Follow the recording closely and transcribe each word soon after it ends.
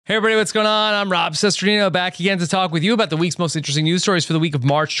Hey everybody, what's going on? I'm Rob Cesternino, back again to talk with you about the week's most interesting news stories for the week of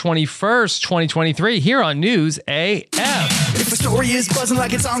March 21st, 2023, here on News AF. If the story is buzzing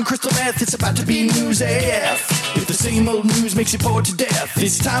like it's on crystal meth, it's about to be News AF. If the same old news makes you bored to death,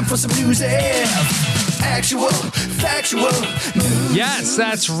 it's time for some News AF. Actual, factual news. Yes,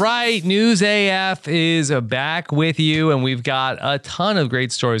 that's right. News AF is back with you, and we've got a ton of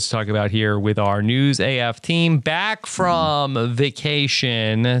great stories to talk about here with our News AF team back from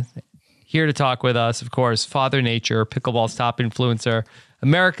vacation. Here to talk with us, of course, Father Nature, pickleball's top influencer,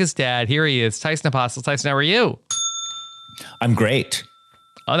 America's dad. Here he is, Tyson Apostle. Tyson, how are you? I'm great.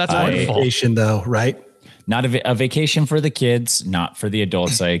 Oh, that's wonderful. Vacation, though, right? Not a vacation for the kids, not for the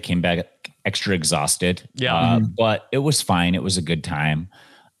adults. I came back extra exhausted. Yeah. But it was fine. It was a good time.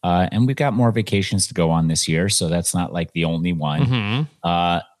 And we've got more vacations to go on this year, so that's not like the only one. Mm-hmm.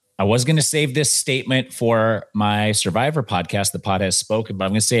 I was going to save this statement for my Survivor podcast, The Pod Has Spoken, but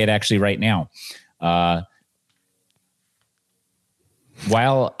I'm going to say it actually right now.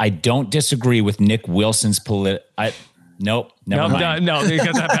 While I don't disagree with Nick Wilson's Nope, never mind. No, you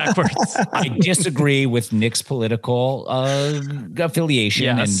got that backwards. I disagree with Nick's political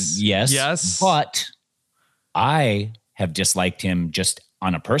affiliation. Yes. And yes, but I have disliked him just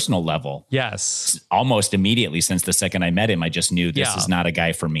on a personal level. Yes. Almost immediately since the second I met him, I just knew this is not a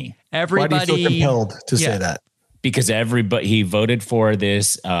guy for me. Everybody, why do you feel compelled to say that? Because he voted for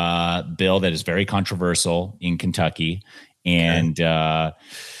this bill that is very controversial in Kentucky. And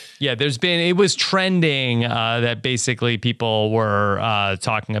it was trending that basically people were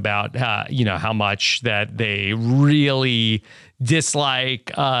talking about, how much that they really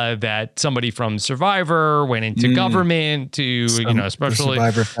dislike that somebody from Survivor went into government to, especially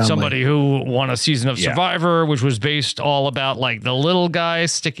somebody who won a season of Survivor, which was based all about like the little guy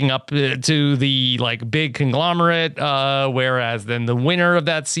sticking up to the like big conglomerate. Whereas then the winner of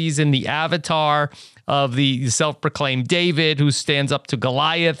that season, the avatar of the self-proclaimed David, who stands up to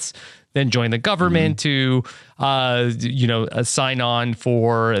Goliaths, then join the government to, sign on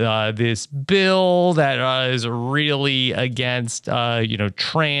for this bill that is really against,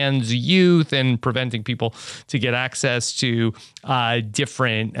 trans youth and preventing people to get access to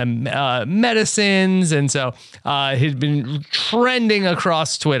different medicines. And so it had been trending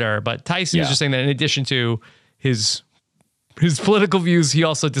across Twitter. But Tyson was just saying that in addition to his political views, he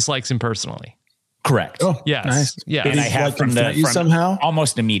also dislikes him personally. Correct. Oh, yes. Nice. Yeah. And I have from somehow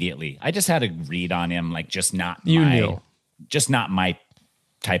almost immediately. I just had a read on him, like just not my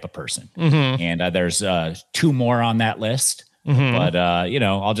type of person. Mm-hmm. And there's two more on that list. Mm-hmm. But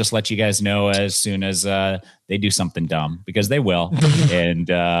I'll just let you guys know as soon as they do something dumb, because they will, and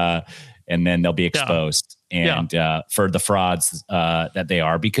then they'll be exposed. And for the frauds that they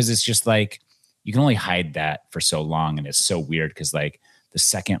are, because it's just like you can only hide that for so long, and it's so weird because like the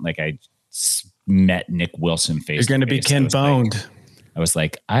second I met Nick Wilson face, you're going to be Ken boned. I was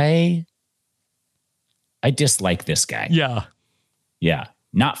like, I dislike this guy. Yeah,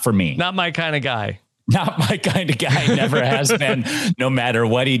 not for me. Not my kind of guy. Not my kind of guy. Never has been. No matter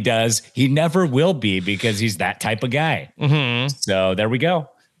what he does, he never will be, because he's that type of guy. Mm-hmm. So there we go.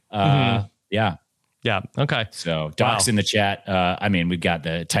 Yeah. Okay. So Doc's in the chat. We've got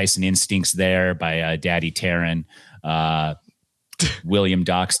the Tyson Instincts there by Daddy Taryn. William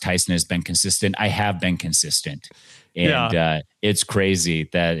Docs, Tyson has been consistent. I have been consistent. And it's crazy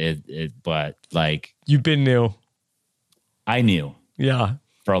that but like. You've been new. I knew. Yeah.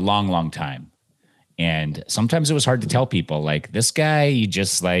 For a long, long time. And sometimes it was hard to tell people, like, this guy,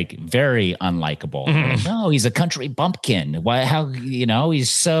 just like very unlikable. Like, no, he's a country bumpkin. Why? How?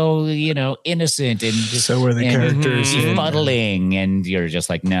 He's so innocent and just, so are the characters befuddling, and you're just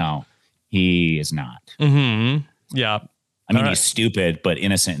like, no, he is not. Mm-hmm. Yeah. He's stupid, but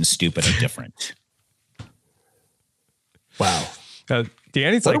innocent and stupid are different. Wow.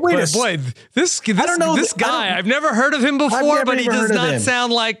 Danny's like, boy, this guy, I've never heard of him before, but he does not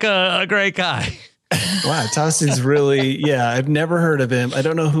sound like a great guy. Wow, Tyson's really, I've never heard of him. I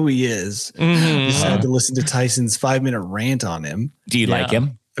don't know who he is. I just had to listen to Tyson's 5-minute rant on him. Do you like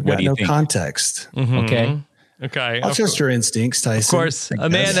him? I've got no context. Mm-hmm. Okay. I'll trust your instincts, Tyson. Of course, a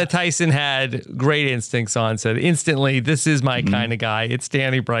man that Tyson had great instincts on said instantly, this is my kind of guy. It's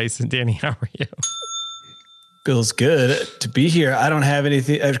Danny Bryson. Danny, how are you? Feels good to be here. I don't have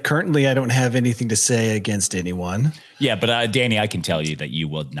anything. Currently, I don't have anything to say against anyone. Yeah, but Danny, I can tell you that you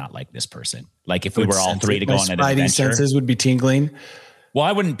will not like this person. Like if we were all three to go on an adventure. My spidey senses would be tingling. Well,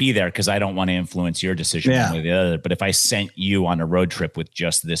 I wouldn't be there because I don't want to influence your decision one way or the other. But if I sent you on a road trip with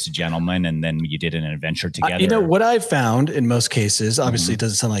just this gentleman and then you did an adventure together. What I've found in most cases, obviously it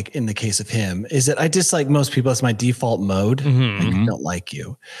doesn't sound like in the case of him, is that I dislike most people. That's my default mode. I don't like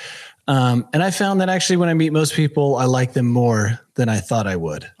you. And I found that actually when I meet most people, I like them more than I thought I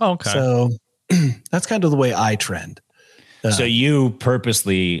would. Okay. So that's kind of the way I trend. So you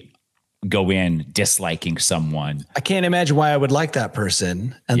purposely go in disliking someone. I can't imagine why I would like that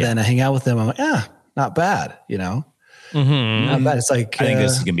person. And then I hang out with them. I'm like, not bad, Not bad. It's like, I think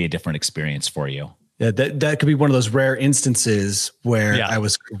this is going to be a different experience for you. Yeah, that could be one of those rare instances where I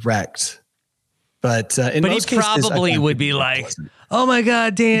was correct. But in most he cases, probably would be like, "Oh my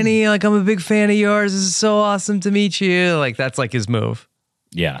God, Danny, like I'm a big fan of yours. This is so awesome to meet you." Like that's like his move.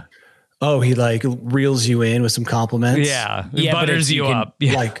 Yeah. Oh, he like reels you in with some compliments. Yeah, butters you up.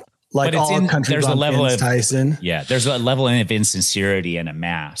 Yeah. Like all country there's a level of Tyson. Yeah, there's a level of insincerity and a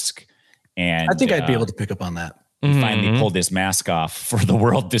mask. And I think I'd be able to pick up on that. He finally pulled his mask off for the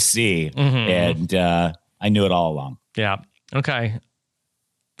world to see. And I knew it all along. Yeah. Okay.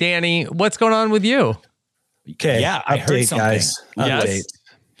 Danny, what's going on with you? Okay. Yeah, I heard something. Guys. Yes.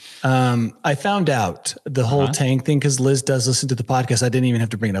 Update. I found out the whole Tang thing because Liz does listen to the podcast. I didn't even have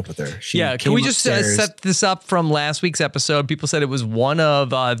to bring it up with her. Can we just set this up from last week's episode? People said it was one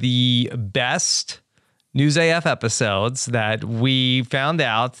of the best News AF episodes that we found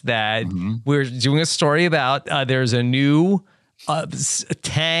out that we're doing a story about. There's a new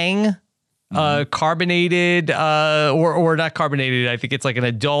Tang carbonated or not carbonated. I think it's like an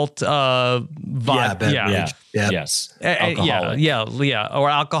adult vodka. Yes. Or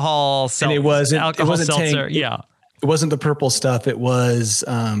alcohol. And it wasn't seltzer. Tang. It wasn't the purple stuff. It was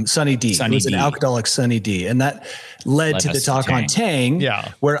Sunny D. It was an alcoholic Sunny D. And that led to the talk on Tang,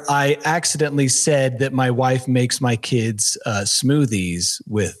 where I accidentally said that my wife makes my kids smoothies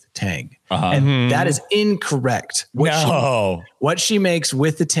with Tang. And that is incorrect. What she makes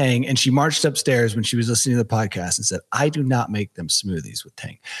with the Tang, and she marched upstairs when she was listening to the podcast and said, I do not make them smoothies with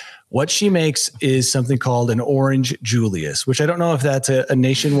Tang. What she makes is something called an Orange Julius, which I don't know if that's a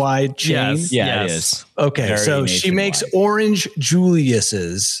nationwide chain. It is. Okay, Very so she makes Orange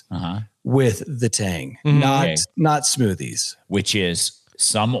Juliuses with the Tang, not smoothies. Which is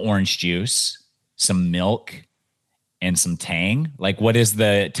some orange juice, some milk, and some Tang. Like, what is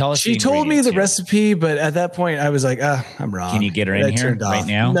tell us. She told me the recipe, but at that point I was like, I'm wrong. Can you get her in here right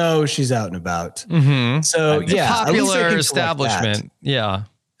now? No, she's out and about. So popular establishment. Yeah.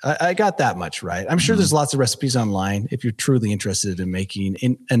 I got that much right. I'm sure there's lots of recipes online. If you're truly interested in making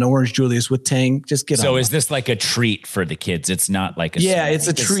an Orange Julius with Tang, just get on. So is this like a treat for the kids? It's not like a smoothie. It's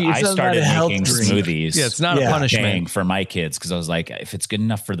a treat. I started making smoothies. Yeah, it's not a punishment for my kids because I was like, if it's good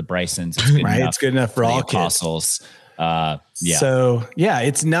enough for the Brysons, it's good enough. It's good enough for all apostles. Kids. So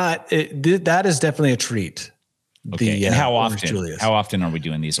it's not. That is definitely a treat. Okay. And how often are we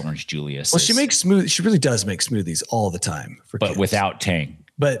doing these Orange Julius? Well, she makes She really does make smoothies all the time but kids. Without Tang.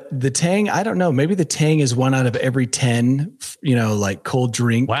 But the Tang, I don't know. Maybe the Tang is 1 out of every 10, like cold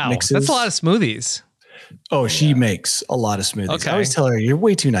drink mixes. That's a lot of smoothies. Oh, she makes a lot of smoothies. Okay. I always tell her, you're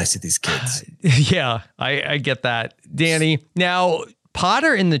way too nice to these kids. Yeah, I get that. Danny, now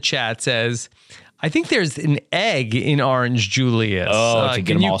Potter in the chat says, I think there's an egg in Orange Julius.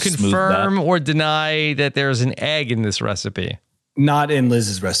 Can you confirm or deny that there's an egg in this recipe? Not in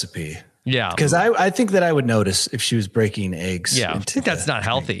Liz's recipe. Yeah. Because I think that I would notice if she was breaking eggs. Yeah. I think that's not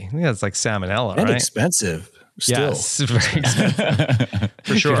healthy. I think that's like salmonella, and right? Expensive. Still. Yes, very expensive.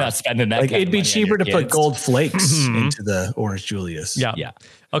 For sure. You're not spending that kind it'd be cheaper to put gold flakes Mm-hmm. into the Orange Julius. Yeah.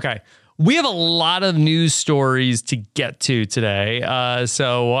 Okay. We have a lot of news stories to get to today.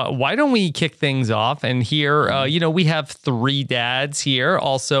 So why don't we kick things off? And here, we have 3 dads here,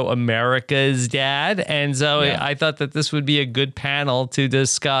 also America's dad. And so I thought that this would be a good panel to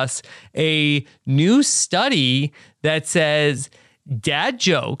discuss a new study that says dad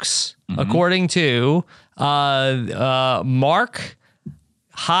jokes, according to Mark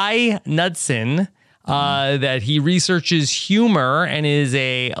Knudsen, that he researches humor and is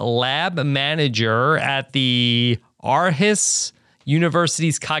a lab manager at the Aarhus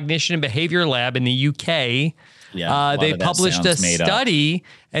University's Cognition and Behavior Lab in the UK. Yeah, they published a study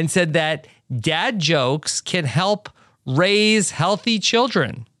and said that dad jokes can help raise healthy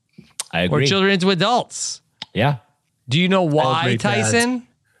children. I agree. Or children into adults. Yeah. Do you know why, Tyson?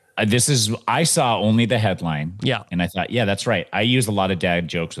 I saw only the headline. Yeah. And I thought, that's right. I use a lot of dad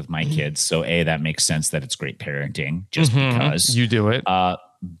jokes with my kids. So that makes sense that it's great parenting just because you do it.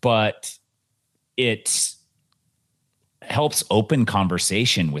 But helps open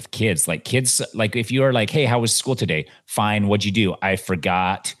conversation with kids. Like kids, like if you are like, hey, how was school today? Fine. What'd you do? I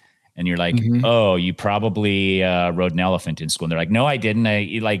forgot. And you're like, oh, you probably rode an elephant in school. And they're like, no, I didn't.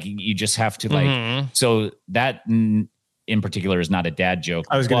 You just have to like, so that in particular is not a dad joke.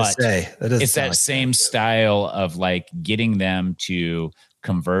 I was going to say it's that same style of like getting them to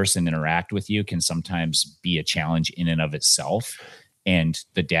converse and interact with you can sometimes be a challenge in and of itself. And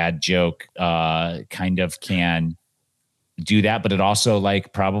the dad joke kind of can do that, but it also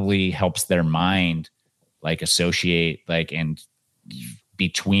like probably helps their mind like associate like and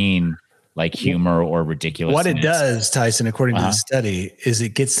between like humor or ridiculous. What it does, Tyson, according to the study, is it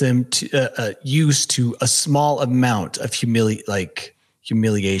gets them to used to a small amount of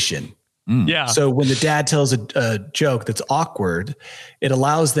humiliation. Yeah. So when the dad tells a joke that's awkward, it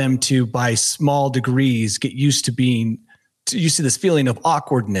allows them to, by small degrees, get used to this feeling of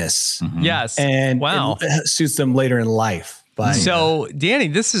awkwardness. Yes. And it suits them later in life. So, Danny,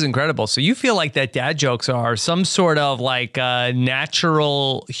 this is incredible. So you feel like that dad jokes are some sort of like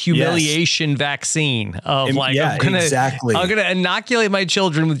natural humiliation vaccine of like, I'm going to inoculate my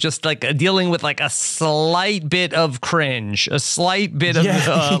children with just like dealing with like a slight bit of cringe, a slight bit of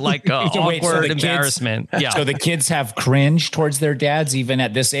awkward embarrassment. So the kids have cringe towards their dads even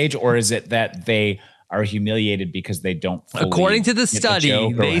at this age, or is it that they are humiliated because they don't fully according to the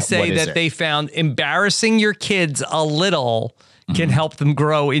study, they say that they found embarrassing your kids a little can help them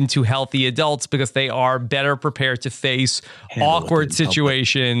grow into healthy adults because they are better prepared to face awkward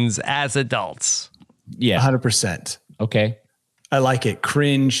situations as adults. Yeah. 100%. Okay. I like it.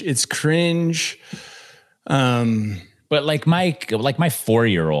 Cringe. It's cringe. But like my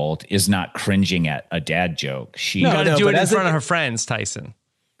 4-year-old is not cringing at a dad joke. She got to do it in front of her friends, Tyson.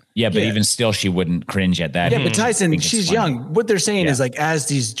 Yeah, but even still, she wouldn't cringe at that. Yeah, but Tyson, she's young. What they're saying is like, as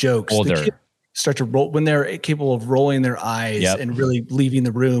these jokes the kids start to roll, when they're capable of rolling their eyes and really leaving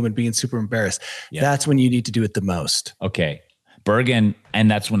the room and being super embarrassed, that's when you need to do it the most. Okay. Bergen, and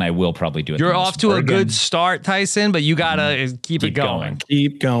that's when I will probably do it. You're off to a good start, Tyson, but you got to keep it going.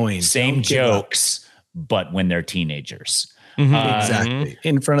 Keep going. Same jokes, but when they're teenagers. Exactly.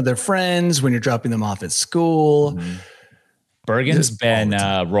 In front of their friends, when you're dropping them off at school. Bergen's been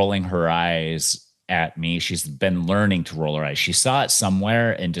rolling her eyes at me. She's been learning to roll her eyes. She saw it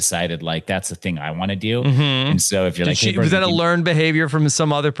somewhere and decided like, that's the thing I want to do. And so if you're like, was that a learned behavior from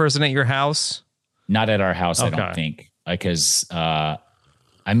some other person at your house? Not at our house. Okay. I don't think, because I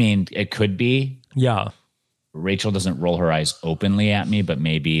mean, it could be. Yeah. Rachel doesn't roll her eyes openly at me, but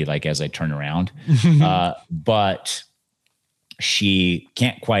maybe like as I turn around, but she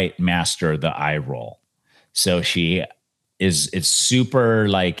can't quite master the eye roll. So it's super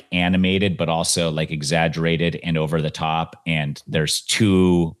like animated, but also like exaggerated and over the top. And there's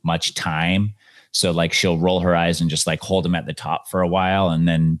too much time. So like she'll roll her eyes and just like hold them at the top for a while and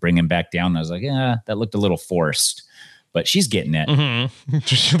then bring them back down. And I was like, yeah, that looked a little forced, but she's getting it.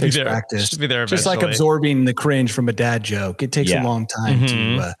 She'll be there. Practice. She'll be there eventually. Just like absorbing the cringe from a dad joke. It takes a long time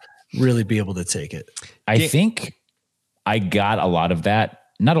to really be able to take it. I think I got a lot of that,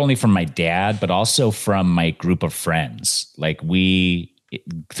 not only from my dad, but also from my group of friends. Like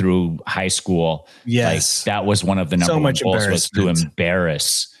through high school, like that was one of the number one goals, was to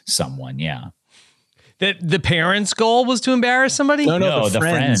embarrass someone. Yeah. The parents' goal was to embarrass somebody? No, the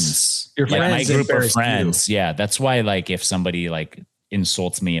friends. Your friends, my group of friends. You. Yeah. That's why like if somebody like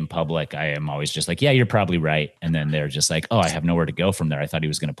insults me in public, I am always just like, yeah, you're probably right. And then they're just like, oh, I have nowhere to go from there. I thought he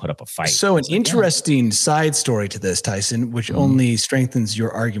was going to put up a fight. So an interesting side story to this, Tyson, which only strengthens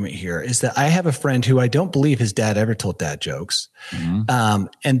your argument here, is that I have a friend who I don't believe his dad ever told dad jokes. And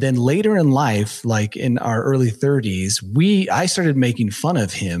then later in life, like in our early 30s, I started making fun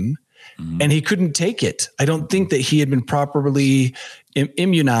of him and he couldn't take it. I don't think that he had been properly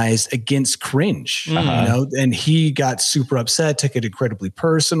immunized against cringe, you know, and he got super upset, took it incredibly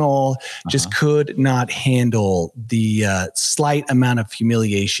personal, just could not handle the slight amount of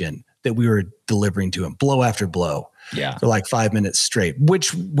humiliation that we were delivering to him, blow after blow, for like 5 minutes straight,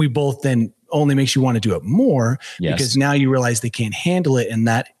 which we both then only makes you want to do it more because now you realize they can't handle it. And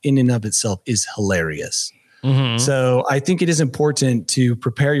that in and of itself is hilarious. So I think it is important to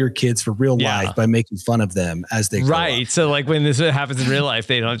prepare your kids for real life by making fun of them as they grow up. So like when this happens in real life,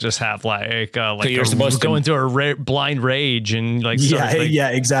 they don't just have like you're supposed to go into a blind rage and like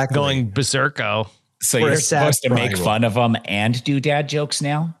exactly going berserko. So you're supposed to make fun of them and do dad jokes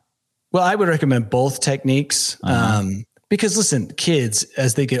now? Well, I would recommend both techniques because listen, kids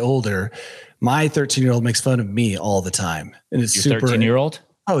as they get older, my 13-year-old makes fun of me all the time, and it's your super. 13-year-old?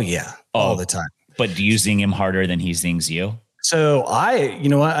 Oh yeah, all the time. But do you zing him harder than he zings you? So you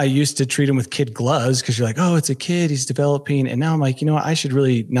know what? I used to treat him with kid gloves because you're like, oh, it's a kid, he's developing. And now I'm like, you know what? I should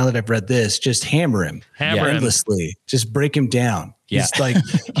really, now that I've read this, just hammer him endlessly, just break him down. Yeah. He's like,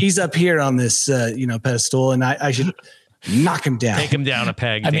 he's up here on this, pedestal, and I should knock him down. Take him down a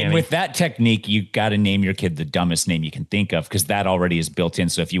peg. I mean, with that technique, you got to name your kid the dumbest name you can think of, because that already is built in.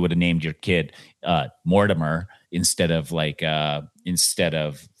 So if you would have named your kid Mortimer instead of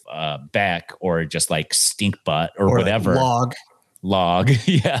Beck, or just like Stink Butt or whatever. Log.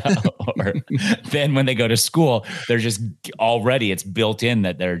 Yeah. Or then when they go to school, they're just already, it's built in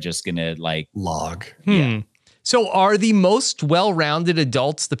that they're just going to like log. Yeah. So are the most well-rounded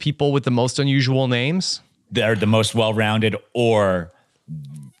adults the people with the most unusual names? They're the most well-rounded, or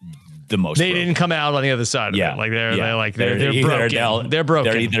the most. They didn't come out on the other side of it. Like they're broken. They're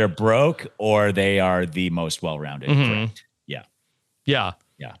broken. They're either broke or they are the most well-rounded. Correct. Yeah. Yeah.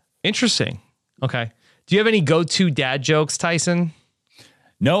 Interesting. Okay. Do you have any go-to dad jokes, Tyson?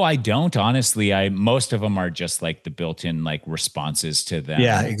 No, I don't. Honestly, most of them are just like the built-in like responses to them.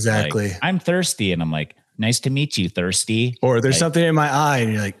 Yeah, exactly. Like, I'm thirsty, and I'm like, nice to meet you, thirsty. Or there's something in my eye,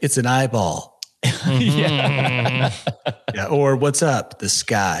 and you're like, it's an eyeball. Yeah. Or what's up? The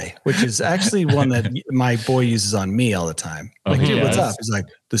sky, which is actually one that my boy uses on me all the time. Like, dude, what's up? He's like,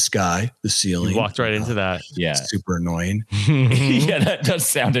 the sky, the ceiling. You walked right into that. Yeah. Super annoying. Yeah, that does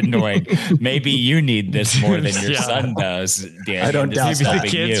sound annoying. Maybe you need this more than your son does, Dan. I don't doubt that. The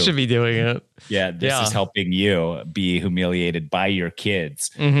kids should be doing it. Yeah, this is helping you be humiliated by your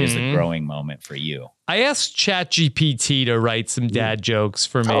kids. Is a growing moment for you. I asked ChatGPT to write some dad jokes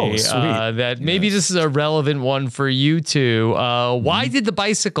for me. That maybe this is a relevant one for you too. Why did the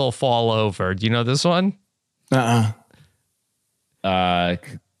bicycle fall over? Do you know this one?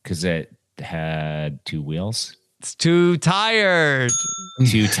 Because it had two wheels. It's too tired.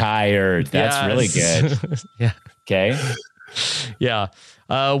 Too tired. That's really good. Yeah. Okay. Yeah.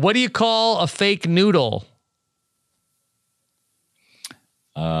 What do you call a fake noodle?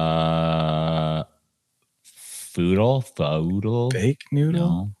 Foodle. Fake noodle?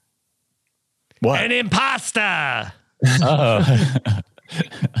 No. What? An imposter. Oh.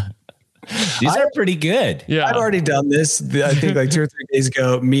 These are pretty good. Yeah. I've already done this. I think like 2 or 3 days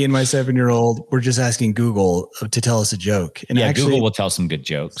ago, me and my 7-year-old were just asking Google to tell us a joke. And actually, Google will tell some good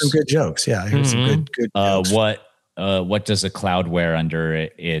jokes. Some good jokes. Yeah. I heard some good jokes. What does a cloud wear under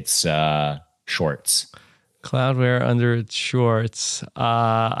its shorts? Cloud wear under its shorts.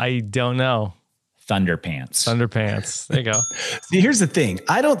 I don't know. Thunderpants. There you go. See, here's the thing.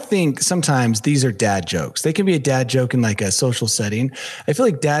 I don't think sometimes these are dad jokes. They can be a dad joke in like a social setting. I feel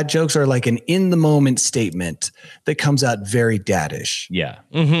like dad jokes are like an in the moment statement that comes out very daddish. Yeah.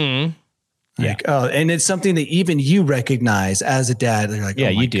 Mm-hmm. Like, oh, and it's something that even you recognize as a dad. They're like,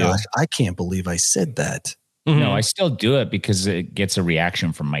 oh my gosh, I can't believe I said that. Mm-hmm. No, I still do it because it gets a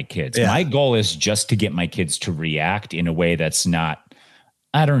reaction from my kids. Yeah. My goal is just to get my kids to react in a way that's not,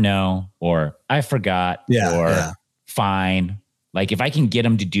 I don't know, or I forgot, or fine. Like if I can get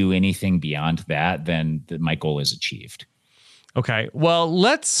them to do anything beyond that, then my goal is achieved. Okay. Well,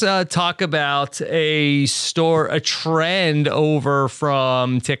 let's talk about a trend over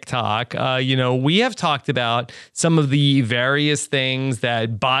from TikTok. We have talked about some of the various things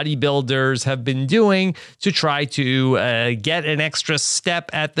that bodybuilders have been doing to try to get an extra step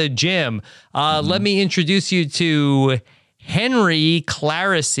at the gym. Let me introduce you to Henry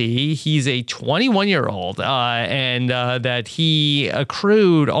Claracy. He's a 21-year-old, and that he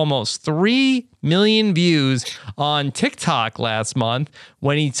accrued almost 3 million views on TikTok last month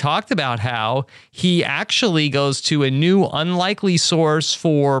when he talked about how he actually goes to a new unlikely source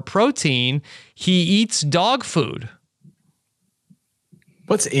for protein. He eats dog food.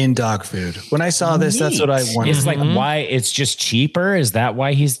 What's in dog food? When I saw this, that's what I wanted. It's like, why? It's just cheaper? Is that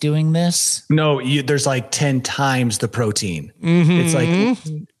why he's doing this? No, there's like 10 times the protein. It's like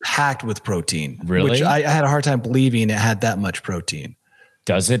packed with protein. Really? Which I had a hard time believing it had that much protein.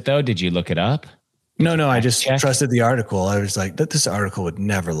 Does it though? Did you look it up? No, I just trusted the article. I was like, this article would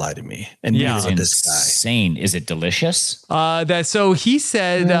never lie to me. And neither would this guy. Insane. Is it delicious? So he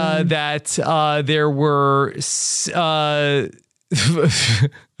said that there were...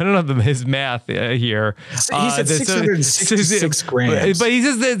 I don't know his math here. He said 666 grams. But he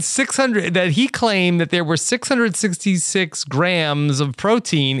says that he claimed that there were 666 grams of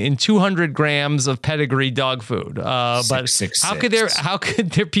protein in 200 grams of pedigree dog food. But how could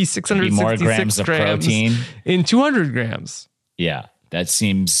there be 666 more grams of protein in 200 grams? Yeah, that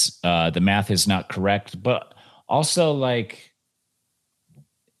seems the math is not correct. But also, like,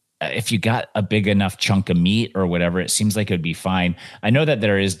 if you got a big enough chunk of meat or whatever, it seems like it would be fine. I know that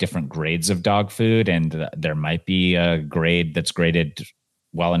there is different grades of dog food, and there might be a grade that's graded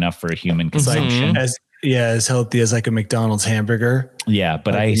well enough for human consumption. As healthy as like a McDonald's hamburger. Yeah,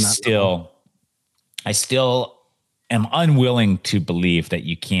 but I still am unwilling to believe that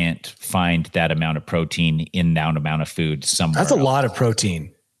you can't find that amount of protein in that amount of food somewhere. That's a lot of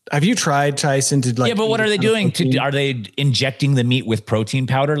protein. Have you tried, Tyson, to like? Yeah, but what are they doing? Are they injecting the meat with protein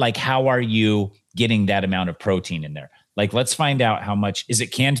powder? Like, how are you getting that amount of protein in there? Like, let's find out how much. Is it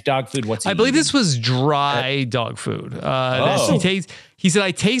canned dog food? I believe this was dry dog food. He said,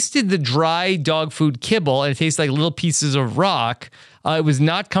 I tasted the dry dog food kibble, and it tastes like little pieces of rock. It was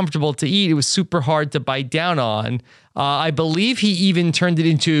not comfortable to eat. It was super hard to bite down on. I believe he even turned it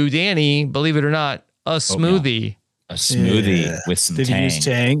into, Danny, believe it or not, a smoothie. Yeah. A smoothie with some Tang. Did he use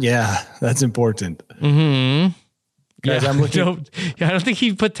Tang? Yeah, that's important. Mm-hmm. Guys, I'm looking. I don't think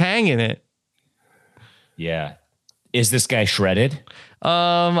he put Tang in it. Yeah. Is this guy shredded?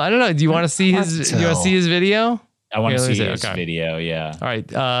 I don't know. Do you want to see his? Do you want to see his video? I want to see his video. Yeah. All right.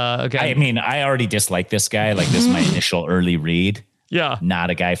 Okay. I mean, I already dislike this guy. Like, this is my initial early read. Yeah. Not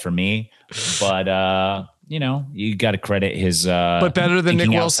a guy for me. But you got to credit his. But better than Nick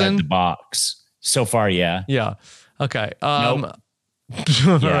Wilson. The box so far. Yeah. Yeah. Okay. Nope.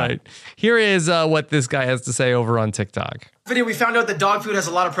 All right. Here is what this guy has to say over on TikTok. Video, we found out that dog food has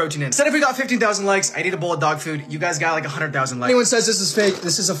a lot of protein in it. Said if we got 15,000 likes, I'd eat a bowl of dog food. You guys got like 100,000 likes. Anyone says this is fake,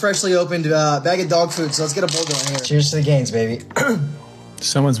 this is a freshly opened bag of dog food, so let's get a bowl going here. Cheers to the gains, baby.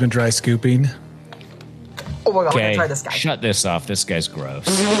 Someone's been dry scooping. Oh my God, we're gonna try this guy. Shut this off. This guy's gross.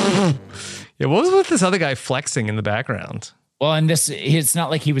 Yeah, what was with this other guy flexing in the background? Well, and it's not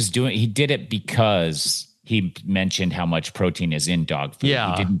like he did it because he mentioned how much protein is in dog food.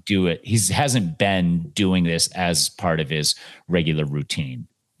 Yeah. He didn't do it. He hasn't been doing this as part of his regular routine.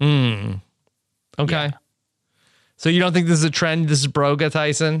 Okay. Yeah. So you don't think this is a trend? This is Broga,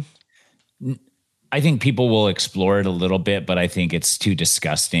 Tyson? I think people will explore it a little bit, but I think it's too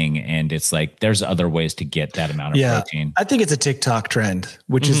disgusting. And it's like, there's other ways to get that amount of protein. I think it's a TikTok trend,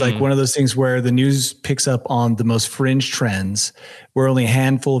 which is like one of those things where the news picks up on the most fringe trends where only a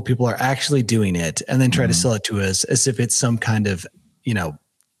handful of people are actually doing it and then try to sell it to us as if it's some kind of,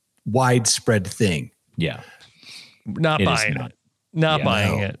 widespread thing. Yeah. Not buying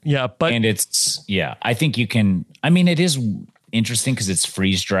it. Yeah. But I think you can, it is interesting because it's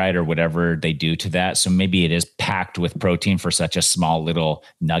freeze dried or whatever they do to that. So maybe it is packed with protein for such a small little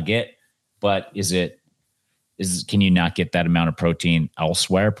nugget, but can you not get that amount of protein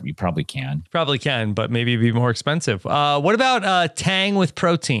elsewhere? You probably can. Probably can, but maybe it'd be more expensive. What about Tang with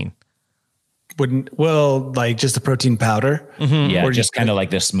protein? Like just a protein powder? Mm-hmm. Yeah. Or just kind of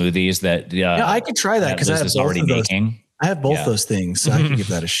like the smoothies that, I could try that because I have both of those. I have both those things, so I can give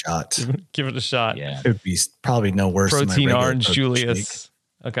that a shot. Give it a shot. Yeah. It would be probably no worse protein than my orange protein Julius.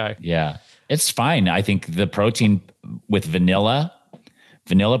 Shake. Okay. Yeah. It's fine. I think the protein with vanilla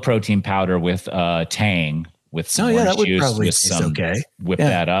protein powder with Tang with some orange juice with some whip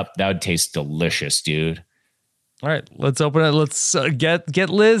that up. That would taste delicious, dude. All right, let's open it. Let's get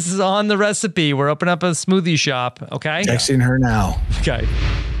Liz on the recipe. We're opening up a smoothie shop. Okay. Texting her now. Okay.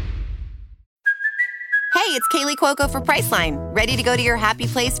 Hey, it's Kaylee Cuoco for Priceline. Ready to go to your happy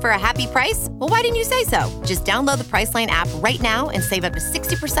place for a happy price? Well, why didn't you say so? Just download the Priceline app right now and save up to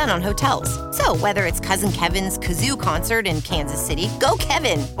 60% on hotels. So whether it's Cousin Kevin's Kazoo Concert in Kansas City, go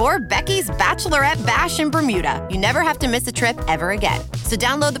Kevin, or Becky's Bachelorette Bash in Bermuda, you never have to miss a trip ever again. So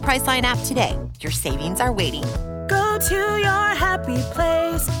download the Priceline app today. Your savings are waiting. Go to your happy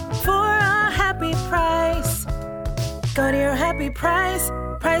place for a happy price. Go to your happy price,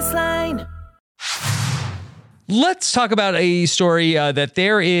 Priceline. Let's talk about a story that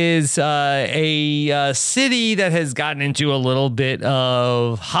there is a city that has gotten into a little bit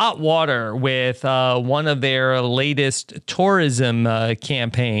of hot water with one of their latest tourism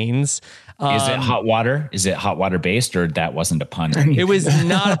campaigns. Is it hot water? Is it hot water based, or that wasn't a pun? It was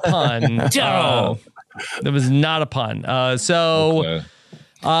not a pun. No. It was not a pun.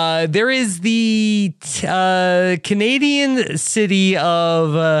 There is the Canadian city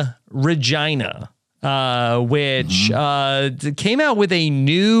of Regina. Which came out with a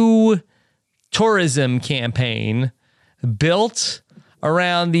new tourism campaign built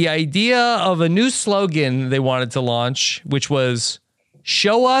around the idea of a new slogan they wanted to launch, which was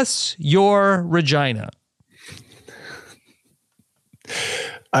 "Show us your Regina."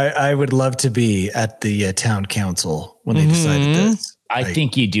 I would love to be at the town council when they decided this. I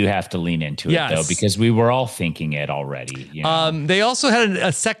think you do have to lean into it, though, because we were all thinking it already. You know? They also had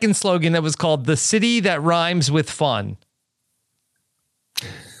a second slogan that was called "The City That Rhymes with Fun."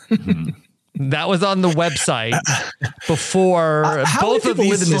 That was on the website before both of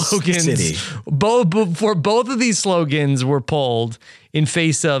these slogans. Before both of these slogans were pulled in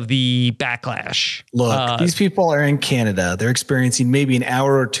face of the backlash. Look, these people are in Canada. They're experiencing maybe an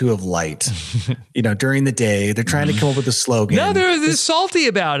hour or two of light, during the day. They're trying to come up with a slogan. No, they're salty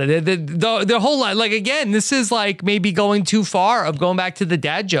about it. Their whole life. Like, again, this is like maybe going too far of going back to the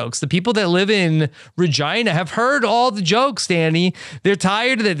dad jokes. The people that live in Regina have heard all the jokes, Danny. They're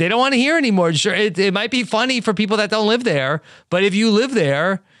tired of it. They don't want to hear anymore. Sure, it might be funny for people that don't live there, but if you live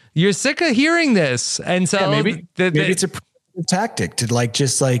there, you're sick of hearing this. And so maybe it's a tactic to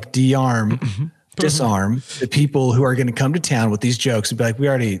disarm the people who are going to come to town with these jokes and be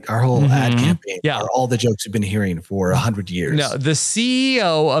like, our whole ad campaign are all the jokes we've been hearing for 100 years. No, the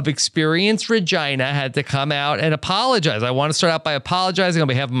CEO of Experience Regina had to come out and apologize. I want to start out by apologizing on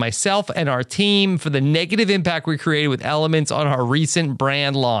behalf of myself and our team for the negative impact we created with elements on our recent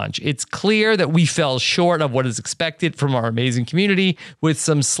brand launch. It's clear that we fell short of what is expected from our amazing community with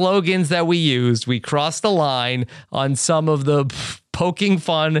some slogans that we used. We crossed the line on some of the poking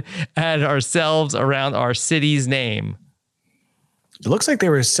fun at ourselves around our city's name. It looks like they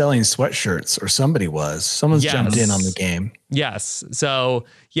were selling sweatshirts, or someone's jumped in on the game. Yes. So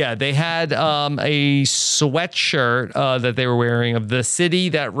they had a sweatshirt that they were wearing of the city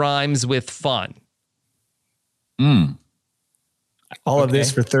that rhymes with fun. All of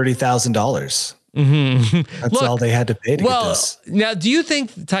this for $30,000. That's all they had to pay to get this. Now, do you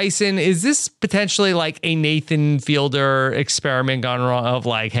think, Tyson, is this potentially like a Nathan Fielder experiment gone wrong of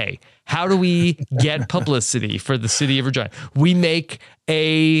like, hey, how do we get publicity for the city of Regina? We make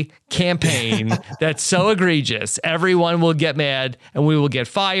a campaign that's so egregious, everyone will get mad and we will get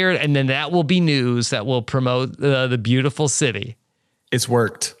fired. And then that will be news that will promote the beautiful city. It's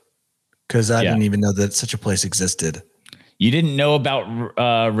worked because I didn't even know that such a place existed. You didn't know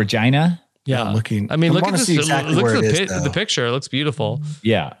about Regina? Yeah, I'm looking. I mean, look at this. Exactly look at the picture. It looks beautiful.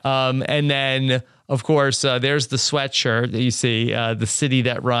 Yeah. And then, of course, there's the sweatshirt that you see. The city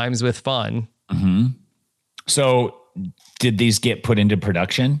that rhymes with fun. Mm-hmm. So, did these get put into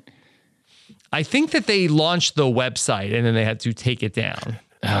production? I think that they launched the website and then they had to take it down.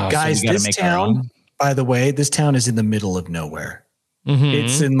 Guys, this town, by the way, this town is in the middle of nowhere. Mm-hmm.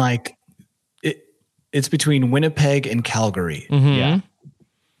 It's in it's between Winnipeg and Calgary. Mm-hmm. Yeah.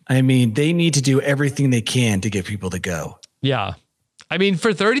 I mean, they need to do everything they can to get people to go. Yeah. I mean,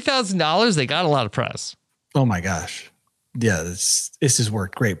 for $30,000, they got a lot of press. Oh my gosh. Yeah, this has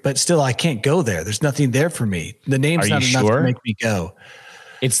worked great. But still, I can't go there. There's nothing there for me. The name's not enough to make me go.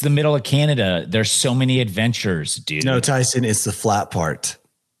 It's the middle of Canada. There's so many adventures, dude. No, Tyson, it's the flat part.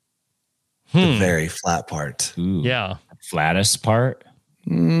 The very flat part. Ooh, yeah. Flattest part?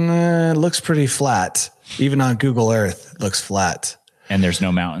 It looks pretty flat. Even on Google Earth, it looks flat. And there's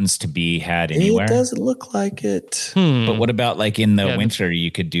no mountains to be had anywhere? It doesn't look like it. But what about like in the winter,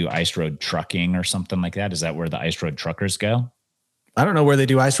 you could do ice road trucking or something like that? Is that where the ice road truckers go? I don't know where they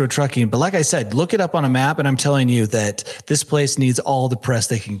do ice road trucking, but like I said, look it up on a map and I'm telling you that this place needs all the press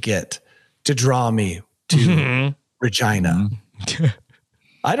they can get to draw me to Regina.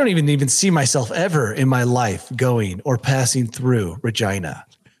 I don't even see myself ever in my life going or passing through Regina.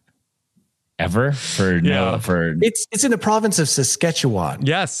 Ever? It's in the province of Saskatchewan.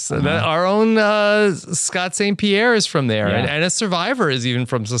 Yes. Our own Scott St. Pierre is from there. Yeah. And a survivor is even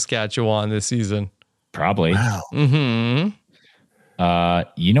from Saskatchewan this season. Probably. Wow. Mm-hmm.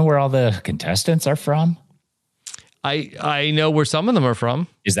 You know where all the contestants are from? I know where some of them are from.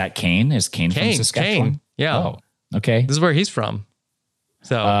 Is that Kane? Is Kane from Saskatchewan? Kane. Yeah. Oh, okay. This is where he's from.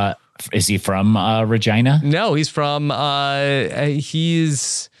 So is he from Regina? No, he's from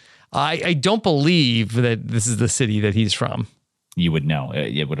I don't believe that this is the city that he's from. You would know.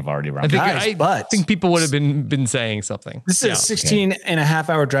 It would have already run. I think people would have been saying something. This is a 16 and a half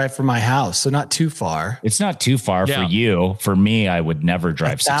hour drive from my house, so not too far. It's not too far for you. For me, I would never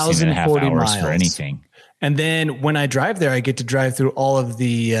drive 16 and a half hours for anything. And then when I drive there, I get to drive through all of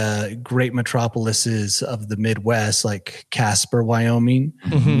the great metropolises of the Midwest, like Casper, Wyoming,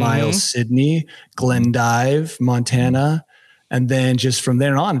 Miles, Sydney, Glendive, Montana. And then just from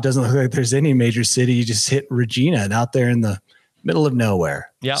there on, it doesn't look like there's any major city. You just hit Regina and out there in the middle of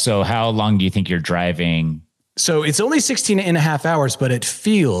nowhere. Yeah. So how long do you think you're driving? So it's only 16 and a half hours, but it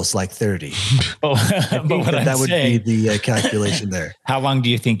feels like 30. But that would be the calculation there. How long do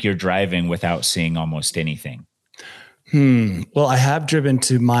you think you're driving without seeing almost anything? Well, I have driven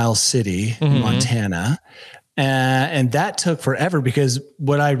to Miles City, Montana. And that took forever because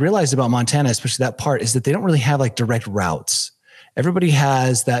what I realized about Montana, especially that part, is that they don't really have like direct routes. everybody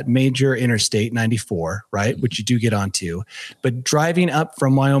has that major interstate 94, right? Which you do get onto, but driving up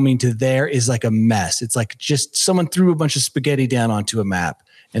from Wyoming to there is like a mess. It's like just someone threw a bunch of spaghetti down onto a map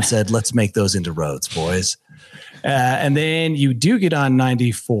and said, let's make those into roads, boys. And then you do get on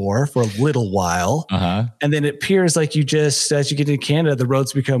 94 for a little while. And then it appears like you just, as you get into Canada, the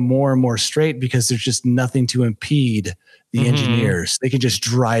roads become more and more straight because there's just nothing to impede the engineers. They can just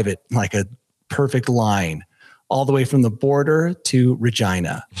drive it like a perfect line all the way from the border to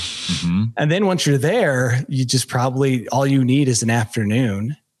Regina. And then once you're there, you just probably, all you need is an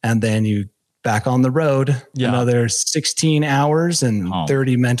afternoon. And then you back on the road, another 16 hours and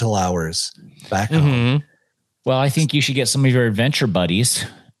 30 mental hours back home. Well, I think you should get some of your adventure buddies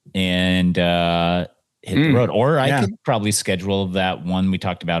and hit the road. Or I could probably schedule that one we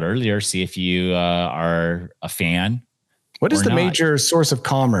talked about earlier, see if you are a fan. What is the major source of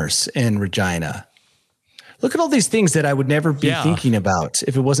commerce in Regina? Look at all these things that I would never be thinking about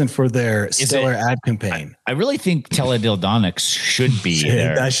if it wasn't for their stellar ad campaign. I really think Teledildonics should be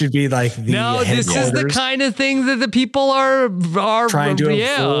there. That should be like the this is the kind of thing that the people are trying to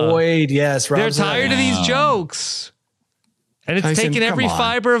avoid. Yes, they're tired of these jokes. And it's taken every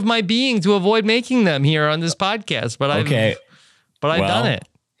fiber of my being to avoid making them here on this podcast. But I've done it.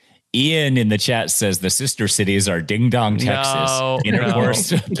 Ian in the chat says the sister cities are Ding Dong, Texas,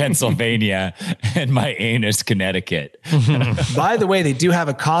 Intercourse, Pennsylvania, and my anus, Connecticut. By the way, they do have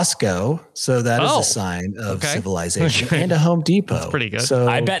a Costco, so that is a sign of civilization, and a Home Depot. That's pretty good. So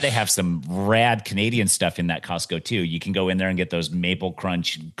I bet they have some rad Canadian stuff in that Costco too. You can go in there and get those maple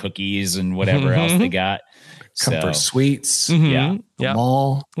crunch cookies and whatever else they got. Comfort Sweets. Yeah.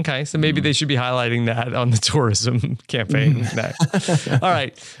 Mall. Okay. So maybe they should be highlighting that on the tourism campaign next. All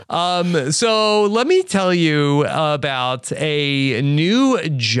right. So let me tell you about a new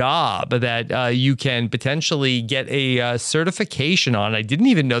job that you can potentially get a certification on. I didn't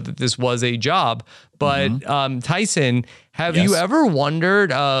even know that this was a job, but Tyson, have you ever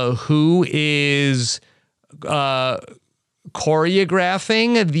wondered who is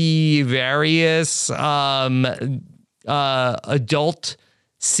choreographing the various adult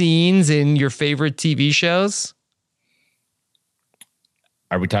scenes in your favorite TV shows?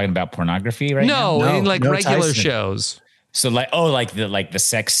 Are we talking about pornography right now? No, in like regular Tyson. Shows. So like the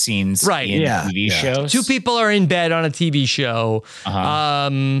sex scenes in TV shows. Two people are in bed on a TV show.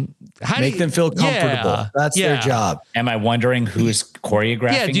 Make them feel comfortable. That's their job. Am I wondering who's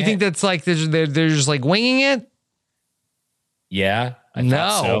choreographing? Yeah. Do you think that's like they're just like winging it? Yeah. I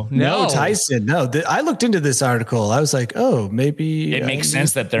thought so. No, Tyson. No, I looked into this article. I was like, oh, maybe it makes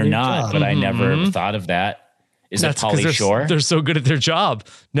sense that they're not, but I never thought of that. Is it Pauly Shore? They're so good at their job.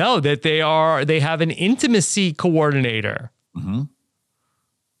 No, that they have an intimacy coordinator. And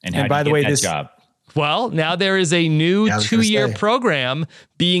by the way, this job. Well, now there is a new 2-year program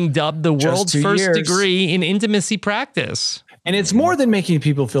being dubbed the world's first degree in intimacy practice. And it's more than making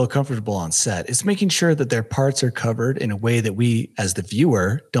people feel comfortable on set. It's making sure that their parts are covered in a way that we, as the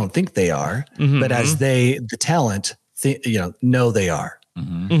viewer, don't think they are, but as the talent, know they are.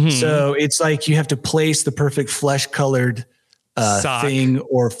 So it's like you have to place the perfect flesh-colored thing,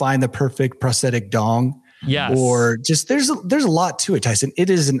 or find the perfect prosthetic dong. Yes. Or just there's a lot to it, Tyson.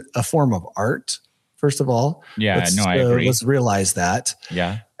 It is a form of art, first of all. Yeah, I agree. Let's realize that.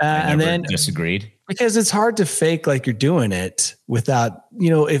 Yeah. And then disagreed. Because it's hard to fake like you're doing it without,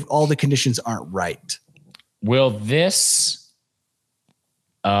 if all the conditions aren't right. Will this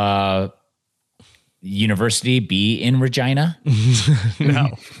university be in Regina? No,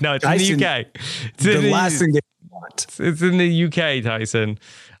 it's Tyson, in the UK. It's last thing they want. It's in the UK, Tyson.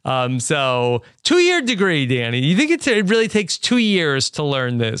 So 2-year degree, Danny. You think it really takes 2 years to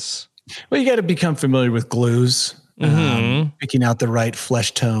learn this? Well, you got to become familiar with glues. Picking out the right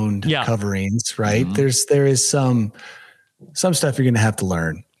flesh toned coverings, right? There is some stuff you're going to have to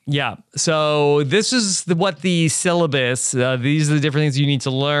learn. Yeah. So this is what the syllabus, these are the different things you need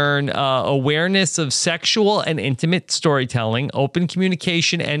to learn. Awareness of sexual and intimate storytelling, open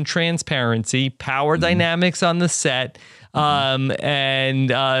communication and transparency, power dynamics on the set. You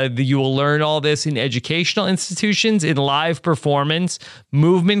will learn all this in educational institutions, in live performance,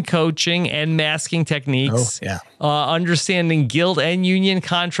 movement coaching, and masking techniques. Understanding guild and union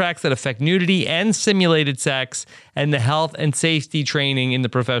contracts that affect nudity and simulated sex, and the health and safety training in the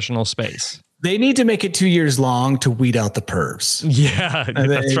professional space. They need to make it 2 years long to weed out the pervs. Yeah,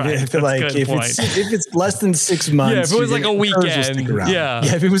 that's right. I feel like if it's less than 6 months, if it was like a weekend,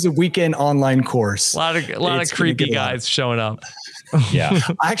 if it was a weekend online course, a lot of creepy guys showing up. Yeah,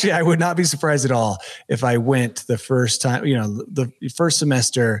 actually, I would not be surprised at all if I went the first time. The first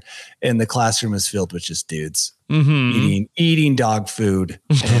semester, and the classroom was filled with just dudes. eating dog food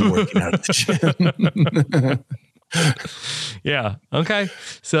and working out at the gym. Yeah. Okay.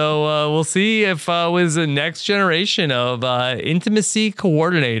 So we'll see if with the next generation of intimacy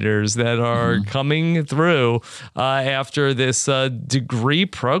coordinators that are coming through after this degree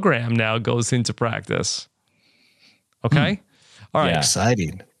program now goes into practice. Okay. All right. Yeah.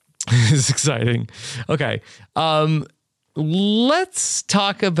 Exciting. It's exciting. Okay. Let's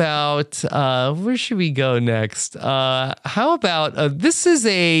talk about where should we go next? How about this is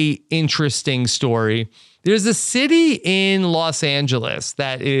a interesting story. There's a city in Los Angeles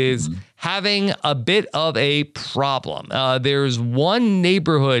that is having a bit of a problem. There's one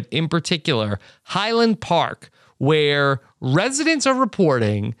neighborhood in particular, Highland Park, where residents are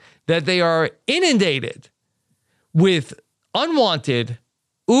reporting that they are inundated with unwanted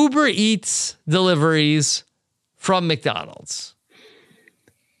Uber Eats deliveries from McDonald's.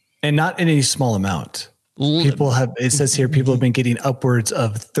 And not in any small amount. It says here, people have been getting upwards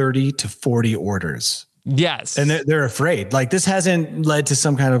of 30 to 40 orders. Yes. And they're afraid. Like, this hasn't led to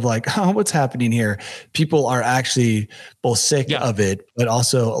some kind of like, oh, what's happening here? People are actually both sick of it, but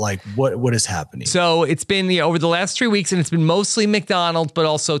also like, what is happening? So it's been over the last 3 weeks, and it's been mostly McDonald's, but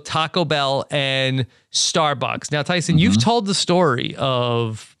also Taco Bell and Starbucks. Now, Tyson, you've told the story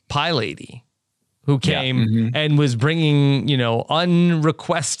of Pie Lady, who came and was bringing,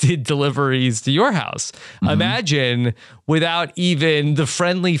 unrequested deliveries to your house. Imagine without even the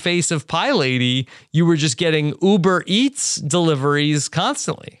friendly face of Pie Lady, you were just getting Uber Eats deliveries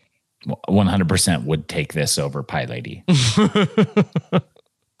constantly. 100% would take this over Pie Lady.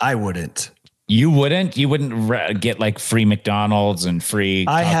 I wouldn't. You wouldn't? You wouldn't get like free McDonald's and free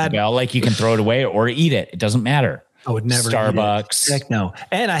Taco Bell? Like, you can throw it away or eat it. It doesn't matter. I would never. Starbucks. Heck no.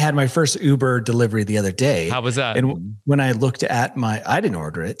 And I had my first Uber delivery the other day. How was that? And when I looked at I didn't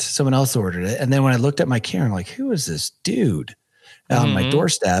order it. Someone else ordered it. And then when I looked at my camera, I'm like, who is this dude on my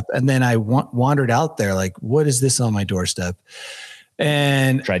doorstep? And then I wandered out there like, what is this on my doorstep?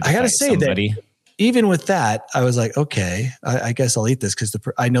 And I got to say that even with that, I was like, okay, I guess I'll eat this because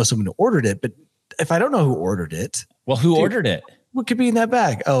I know someone who ordered it. But if I don't know who ordered it. Well, who ordered it? What could be in that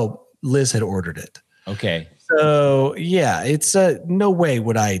bag? Oh, Liz had ordered it. Okay. So yeah, it's no way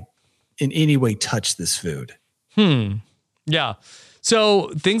would I in any way touch this food. Yeah. So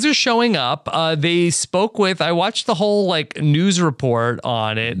things are showing up. They spoke with, I watched the whole news report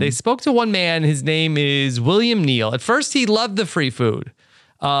on it. They spoke to one man. His name is William Neal. At first, he loved the free food.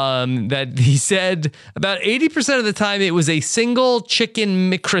 That he said about 80% of the time it was a single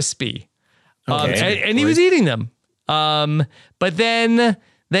chicken McCrispy. And he was eating them. But then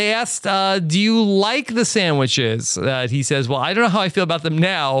they asked, do you like the sandwiches? He says, well, I don't know how I feel about them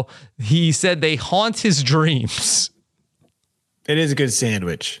now. He said they haunt his dreams. It is a good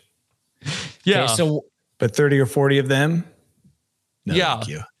sandwich. Yeah. Okay, but 30 or 40 of them? No, thank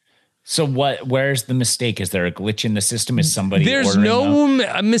you. So where's the mistake? Is there a glitch in the system? Is somebody There's no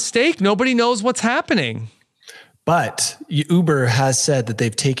mistake. Nobody knows what's happening. But Uber has said that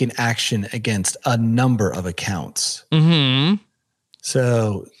they've taken action against a number of accounts.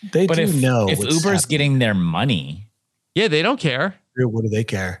 So they know. If Uber's getting their money. Yeah, they don't care. What do they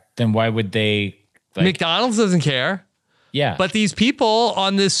care? Then why would they? McDonald's doesn't care. Yeah. But these people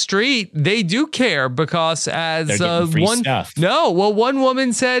on this street, they do care because one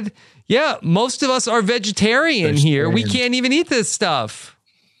woman said, yeah, most of us are vegetarian here. We can't even eat this stuff.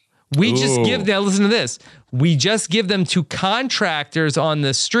 We just listen to this. We just give them to contractors on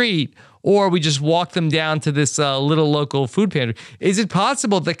the street, or we just walk them down to this little local food pantry. Is it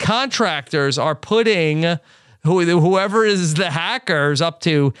possible the contractors are putting whoever is the hackers up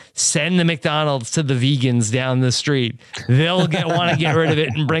to send the McDonald's to the vegans down the street? They'll want to get rid of it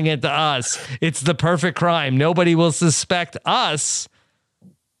and bring it to us. It's the perfect crime. Nobody will suspect us,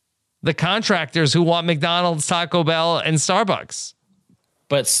 the contractors who want McDonald's, Taco Bell, and Starbucks.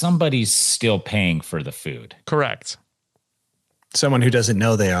 But somebody's still paying for the food. Correct. Someone who doesn't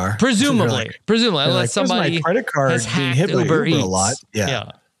know they are. Presumably, unless somebody my credit card has being hacked hit by Uber Eats a lot.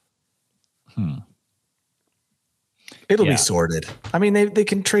 Yeah. It'll be sorted. I mean, they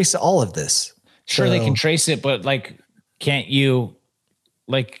can trace all of this. Sure, they can trace it, but can't you?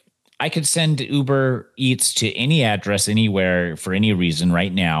 I could send Uber Eats to any address anywhere for any reason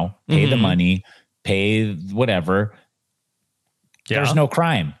right now. Pay the money, pay whatever. Yeah. There's no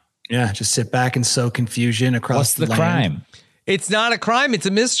crime. Yeah, just sit back and sow confusion across the land. Crime? It's not a crime. It's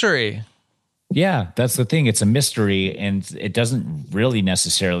a mystery. Yeah, that's the thing. It's a mystery, and it doesn't really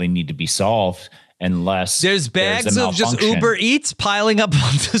necessarily need to be solved unless there's bags of just Uber Eats piling up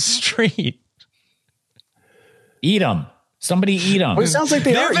on the street. Eat them. Somebody eat them. Well, it sounds like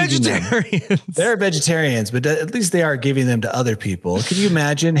they're vegetarians. They're vegetarians, but at least they are giving them to other people. Can you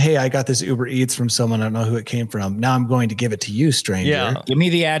imagine? Hey, I got this Uber Eats from someone. I don't know who it came from. Now I'm going to give it to you, stranger. Yeah. Give me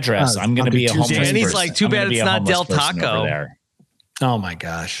the address. I'm going to be a homeless person. Danny's like, too bad it's not Del Taco. Oh my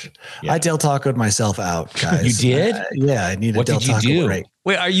gosh. Yeah. I Del Taco'd myself out, guys. You did? Yeah, I need a Del Taco break.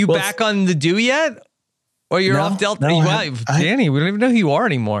 Wait, are you back on the do yet? Or you're off Del Taco? Danny, we don't even know who you are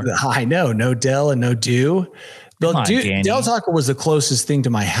anymore. I know. No Del and no do. Del Taco was the closest thing to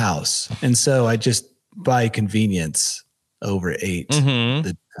my house. And so I just, by convenience, over ate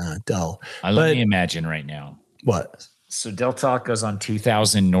the Del. Let me imagine right now. What? So Del Taco's on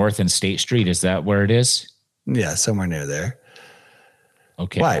 2000 North and State Street. Is that where it is? Yeah, somewhere near there.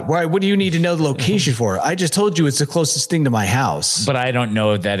 Okay. Why? What do you need to know the location for? I just told you it's the closest thing to my house. But I don't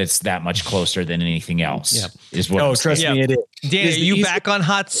know that it's that much closer than anything else. Is what trust me, it is. Danny, are you back on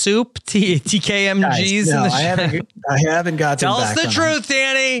hot soup? TKMGs? No, I haven't got Tell us the truth,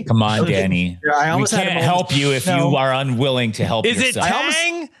 Danny. Come on, Danny. We can't help you if you are unwilling to help yourself. Is it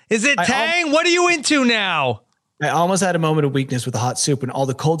Tang? Is it Tang? What are you into now? I almost had a moment of weakness with the hot soup and all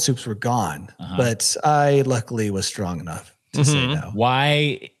the cold soups were gone. But I luckily was strong enough to say no.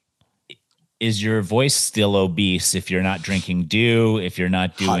 Why is your voice still obese if you're not drinking dew, if you're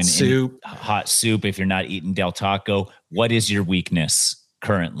not doing hot soup, if you're not eating Del Taco? What is your weakness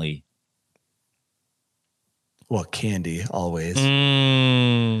currently? Well, candy, always.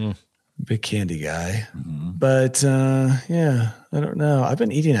 Big candy guy. But yeah, I don't know. I've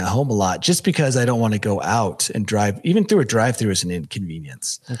been eating at home a lot just because I don't want to go out and drive. Even through a drive-through is an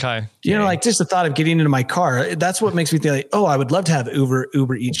inconvenience. Okay. You know, like just the thought of getting into my car, that's what makes me think like, oh, I would love to have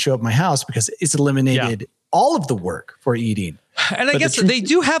Uber Eats show up at my house because it's eliminated all of the work for eating. And I guess they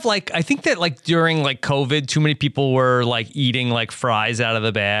do have I think that during COVID, too many people were eating fries out of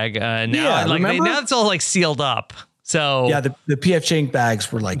the bag. Now, now it's all sealed up. So yeah, the PF Chang bags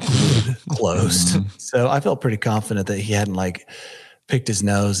were closed. So I felt pretty confident that he hadn't picked his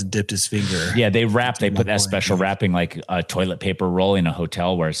nose and dipped his finger. Yeah, they put that special wrapping a toilet paper roll in a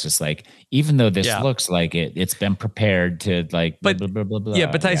hotel where it's just even though this looks like it's been prepared to blah, blah, blah, blah, blah.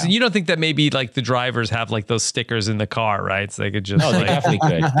 Yeah, but Tyson, you don't think that maybe the drivers have those stickers in the car, right? So they could just they definitely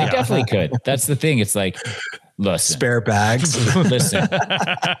could. They definitely could. That's the thing. It's listen, spare bags. Listen,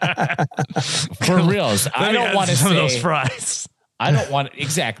 for reals. I don't want to say those fries. I don't want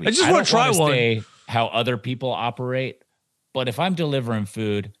exactly. I just want to try one. Say how other people operate, but if I'm delivering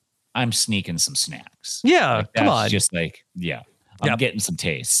food, I'm sneaking some snacks. Yeah, come on. Just I'm getting some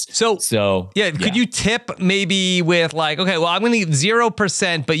taste. So could you tip maybe with okay, well, I'm going to eat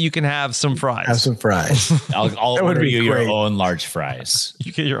 0%, but you can have some fries. Have some fries. I'll order you your own large fries.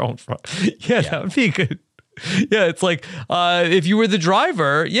 You get your own fries. Yeah, that would be good. Yeah, it's if you were the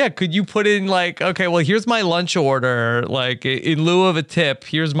driver, could you put in okay, well, here's my lunch order. In lieu of a tip,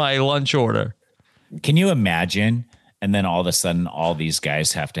 here's my lunch order. Can you imagine? And then all of a sudden, all these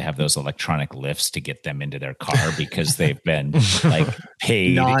guys have to have those electronic lifts to get them into their car because they've been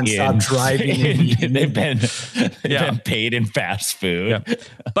paid nonstop driving. They've been paid in fast food. Yeah.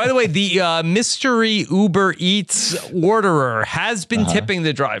 By the way, the mystery Uber Eats orderer has been tipping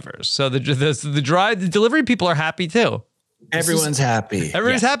the drivers, so the delivery people are happy too. Everyone's happy.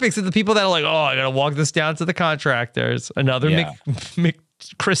 Everyone's happy except the people that are I gotta walk this down to the contractors. Another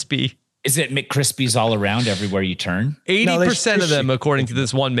McCrispy. Is it McCrispies all around everywhere you turn? 80% of them, according to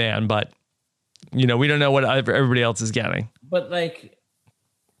this one man, but we don't know what everybody else is getting. But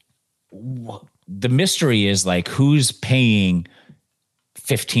the mystery is who's paying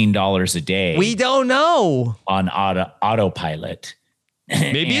 $15 a day? We don't know on autopilot.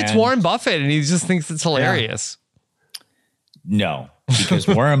 Maybe it's Warren Buffett and he just thinks it's hilarious. No, because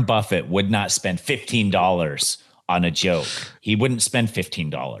Warren Buffett would not spend $15 on a joke. He wouldn't spend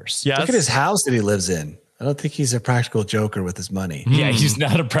 $15. Yes. Look at his house that he lives in. I don't think he's a practical joker with his money. Yeah, he's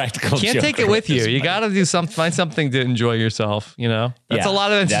not a practical joker. You can't take it with you. You got to do something, find something to enjoy yourself, That's a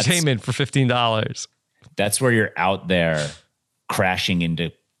lot of entertainment for $15. That's where you're out there crashing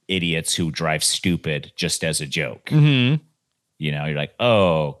into idiots who drive stupid just as a joke. Mm-hmm.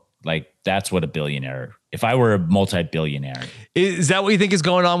 You're that's what a billionaire. If I were a multi-billionaire. Is that what you think is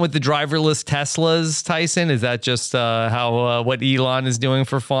going on with the driverless Teslas, Tyson? Is that just how what Elon is doing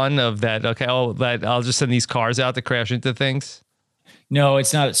for fun of that? Okay, that I'll just send these cars out to crash into things? No,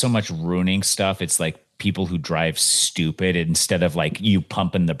 it's not so much ruining stuff. It's people who drive stupid instead of you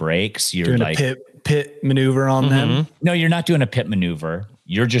pumping the brakes. You're doing a pit maneuver on them. No, you're not doing a pit maneuver.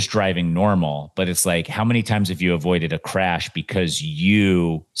 You're just driving normal, but it's how many times have you avoided a crash because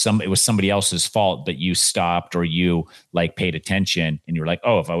it was somebody else's fault, but you stopped or you paid attention and you're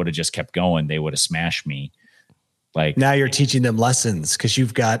oh, if I would have just kept going, they would have smashed me. Like now you're teaching them lessons because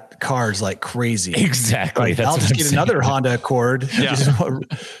you've got cars like crazy. Exactly. Like, I'll just get another Honda Accord. Yeah.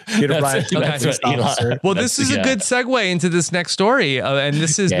 Get a ride. Well, this is a good segue into this next story. And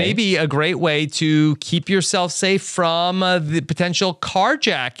this is maybe a great way to keep yourself safe from the potential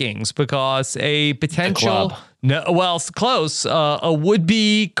carjackings, because a potential... close. A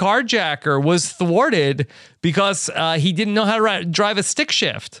would-be carjacker was thwarted because he didn't know how to drive a stick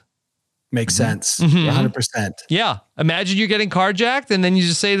shift. Makes sense. 100%. Yeah. Imagine you're getting carjacked and then you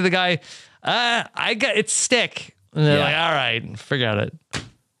just say to the guy, it's stick. And they're like, all right, forget it.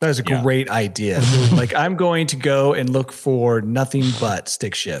 That was a great idea. Like, I'm going to go and look for nothing but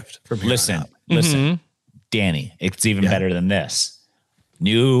stick shift. Listen, Danny, it's even better than this.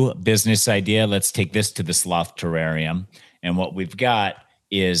 New business idea. Let's take this to the sloth terrarium. And what we've got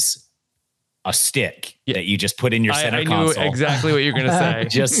is a stick that you just put in your center console. I knew exactly what you're going to say.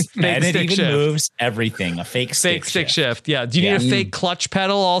 Just and it even moves everything. A fake stick shift. Yeah. Do you need a fake clutch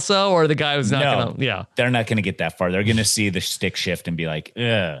pedal also, or the guy who's not going to? Yeah. They're not going to get that far. They're going to see the stick shift and be like,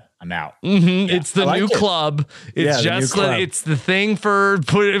 I'm out. It's the new club. It's just it's the thing for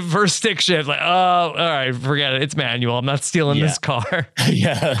stick shift. Like, all right, forget it. It's manual. I'm not stealing this car.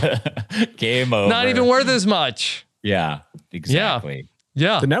 Game over. Not even worth as much. Yeah. Exactly.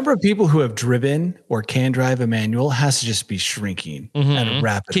 Yeah. The number of people who have driven or can drive a manual has to just be shrinking at a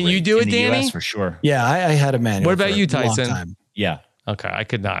rapid rate. Can you do it, Danny? US for sure. Yeah, I had a manual. What about you, Tyson? Yeah. Okay, I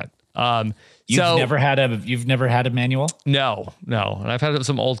could not. You've never had a manual? No. And I've had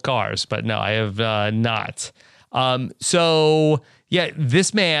some old cars, but no, I have not.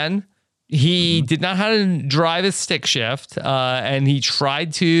 This man, he did not know how to drive a stick shift, and he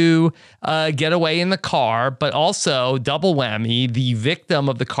tried to get away in the car, but also double whammy, the victim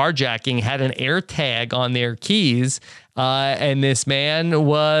of the carjacking had an air tag on their keys, and this man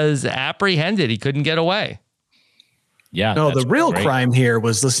was apprehended. He couldn't get away. Yeah. No, the real crime here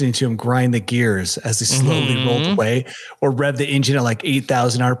was listening to him grind the gears as he slowly rolled away, or rev the engine at like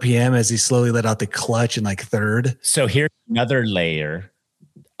 8,000 RPM as he slowly let out the clutch in like third. So here's another layer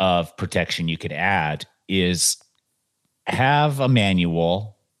of protection you could add is have a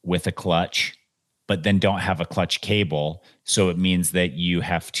manual with a clutch, but then don't have a clutch cable. So it means that you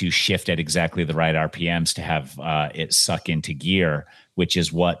have to shift at exactly the right RPMs to have it suck into gear, which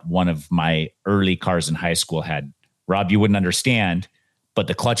is what one of my early cars in high school had. Rob, you wouldn't understand, but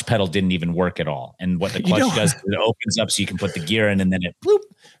the clutch pedal didn't even work at all. And what the clutch does is it opens up so you can put the gear in, and then it bloop.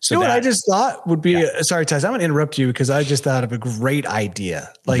 So what I just thought would be, sorry, Tyson, I'm going to interrupt you because I just thought of a great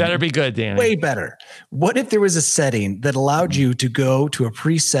idea. Like, better be good, Danny. Way better. What if there was a setting that allowed you to go to a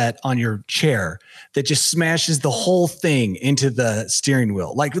preset on your chair that just smashes the whole thing into the steering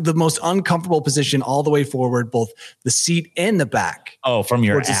wheel, like the most uncomfortable position all the way forward, both the seat and the back? Oh, from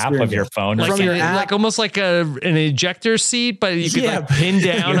your app of your phone? Like, from your app? Like almost like an ejector seat, but you could like pin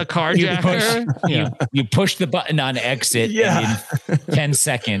down a carjacker. You push the button on exit, and in 10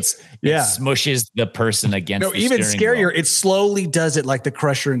 seconds, it smushes the person against the even steering scarier, wheel. it slowly does it like the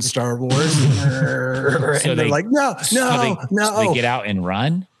Crusher in Star Wars. And they're like, no. So they get out and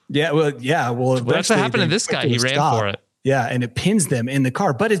run? Well, that's what happened to this guy. He ran for it. Yeah, and it pins them in the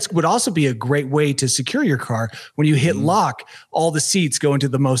car. But it would also be a great way to secure your car. When you hit lock, all the seats go into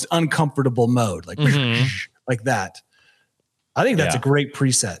the most uncomfortable mode, like like that. I think that's a great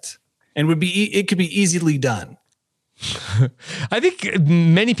preset, and it could be easily done. I think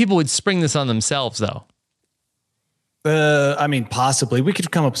many people would spring this on themselves, though. I mean, possibly we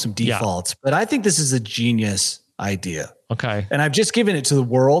could come up with some defaults, but I think this is a genius idea. Okay. And I've just given it to the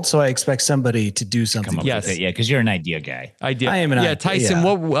world, so I expect somebody to do something. With it. Yeah, because you're an idea guy. I am an idea. Tyson,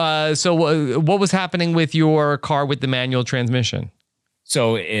 what was happening with your car with the manual transmission?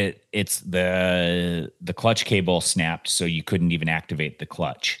 So it's the clutch cable snapped, so you couldn't even activate the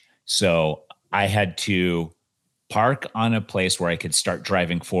clutch. So I had to park on a place where I could start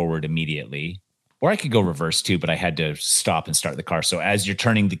driving forward immediately, or I could go reverse too, but I had to stop and start the car. So as you're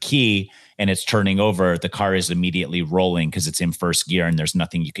turning the key and it's turning over, the car is immediately rolling because it's in first gear and there's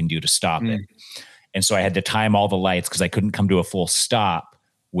nothing you can do to stop it. And so I had to time all the lights because I couldn't come to a full stop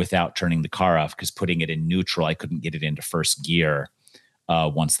without turning the car off, because putting it in neutral, I couldn't get it into first gear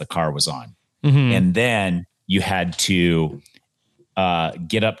once the car was on. And then you had to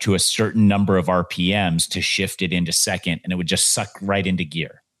get up to a certain number of RPMs to shift it into second, and it would just suck right into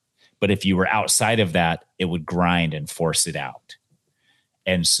gear. But if you were outside of that, it would grind and force it out.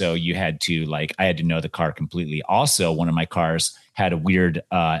 And so you had to I had to know the car completely. Also, one of my cars had a weird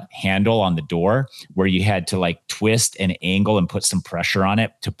handle on the door where you had to twist and angle and put some pressure on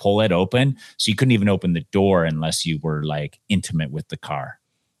it to pull it open. So you couldn't even open the door unless you were intimate with the car.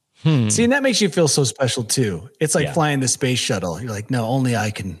 See, and that makes you feel so special too. It's like flying the space shuttle. You're like, no, only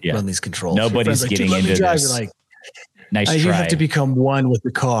I can run these controls. Nobody's getting into this. You're like, nice try. You have to become one with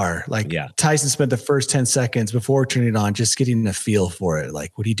the car. Like Tyson spent the first 10 seconds before turning it on, just getting a feel for it.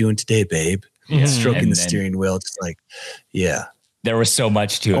 Like, what are you doing today, babe? Stroking the steering wheel. Just like, there was so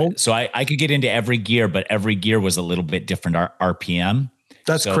much to it. So I could get into every gear, but every gear was a little bit different RPM.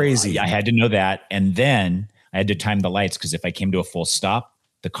 That's crazy. I had to know that. And then I had to time the lights because if I came to a full stop,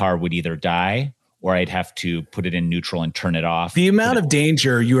 the car would either die or I'd have to put it in neutral and turn it off. The amount of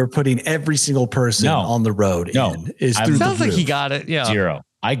danger you are putting every single person on the road in is through the roof. Sounds like he got it. Yeah. 0.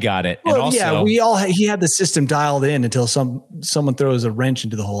 I got it. Well, and also, he had the system dialed in until someone throws a wrench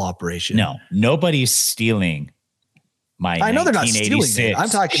into the whole operation. No, nobody's stealing my I know they're not stealing it. I'm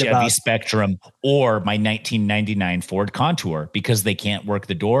talking Chevy about Spectrum or my 1999 Ford Contour because they can't work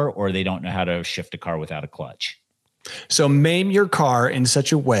the door or they don't know how to shift a car without a clutch. So maim your car in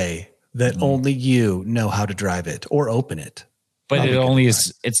such a way that only you know how to drive it or open it. But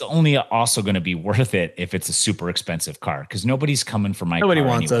it's only also going to be worth it if it's a super expensive car because nobody's coming for my car. Nobody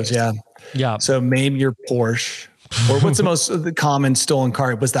wants those. Yeah. So maim your Porsche. Or what's the common stolen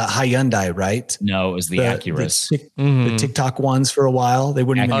car? It was that Hyundai, right? No, it was the Acuras. The TikTok ones for a while. They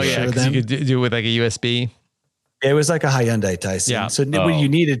wouldn't even insure them. You could do it with like a USB. It was like a Hyundai, Tyson. Yeah. So what you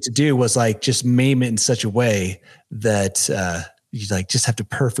needed to do was like just maim it in such a way that you like just have to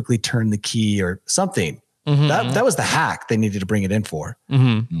perfectly turn the key or something. That was the hack they needed to bring it in for.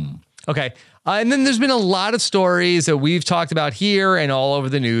 Okay. And then there's been a lot of stories that we've talked about here and all over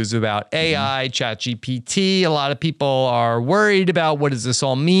the news about AI, ChatGPT. A lot of people are worried about what does this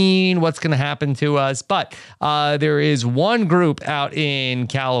all mean? What's going to happen to us? But there is one group out in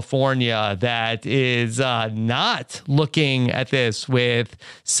California that is not looking at this with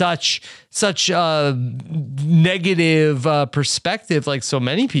such negative perspective like so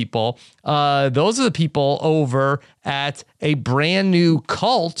many people. Those are the people over at a brand new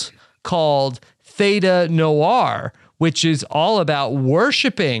cult called Theta Noir, which is all about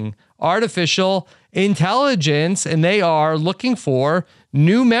worshiping artificial intelligence, and they are looking for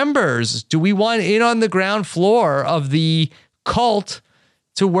new members. Do we want in on the ground floor of the cult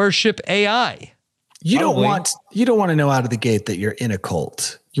to worship AI? You don't want to know out of the gate that you're in a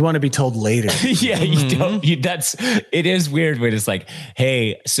cult. You want to be told later. You don't. It is weird when it's like,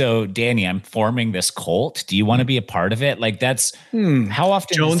 hey, so Danny, I'm forming this cult. Do you want to be a part of it? Like that's how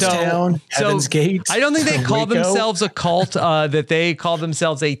often Jonestown, Heaven's Gate. I don't think they call themselves a cult. That they call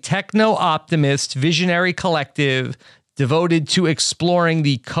themselves a techno-optimist visionary collective devoted to exploring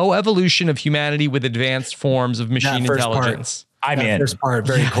the co-evolution of humanity with advanced forms of machine intelligence. I'm in. First part,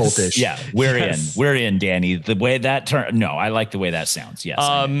 very cultish. Yeah, we're in, Danny. The way that I like the way that sounds. Yes.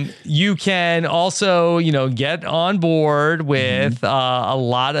 You can also, get on board with a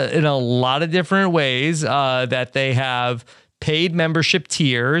lot of different ways that they have paid membership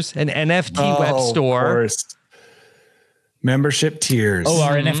tiers, an NFT web store. Of course. Membership tiers. Oh,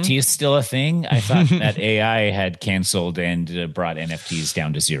 are NFTs still a thing? I thought that AI had canceled and brought NFTs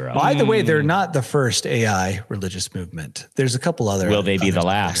down to 0. By the way, they're not the first AI religious movement. There's a couple other. Will they be the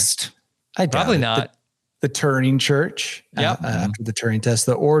last? I doubt Probably it. not. The Turing Church. After the Turing test,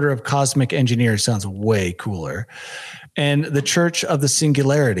 the Order of Cosmic Engineers sounds way cooler. And the Church of the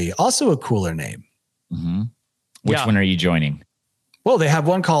Singularity, also a cooler name. Which one are you joining? Well, they have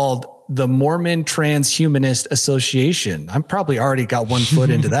one called the Mormon Transhumanist Association. I'm probably already got one foot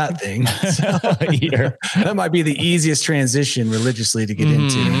into that thing. So, that might be the easiest transition religiously to get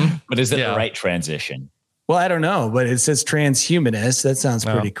into. But is it the right transition? Well, I don't know, but it says transhumanist. That sounds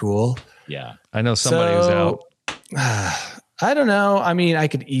pretty cool. Yeah. I know somebody who's out. I don't know. I mean, I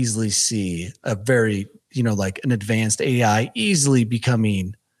could easily see a very, like an advanced AI easily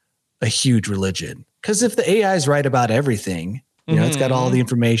becoming a huge religion. Because if the AI is right about everything, it's got all the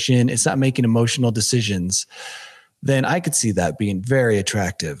information, it's not making emotional decisions, then I could see that being very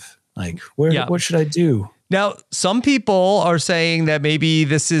attractive. Like, what should I do? Now, some people are saying that maybe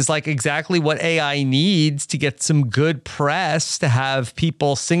this is like exactly what AI needs to get some good press, to have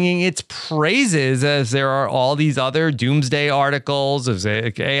people singing its praises, as there are all these other doomsday articles of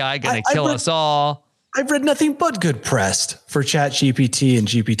AI going to kill us all. I've read nothing but good press for ChatGPT and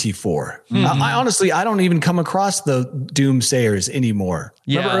GPT-4. I honestly, I don't even come across the doomsayers anymore.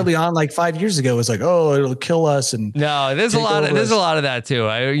 Remember early on, like 5 years ago, it was like, oh, it'll kill us. And no, there's a lot of that too.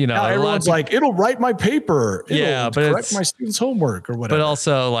 Now everyone's like, it'll write my paper. It'll correct my students' homework or whatever. But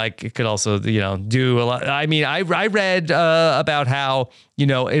also, like, it could also, do a lot. I mean, I read about how,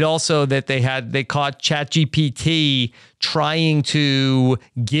 it also that they caught ChatGPT trying to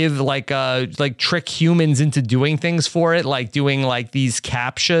give like trick humans into doing things for it, like like doing like these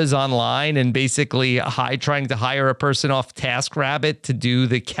CAPTCHAs online and basically trying to hire a person off TaskRabbit to do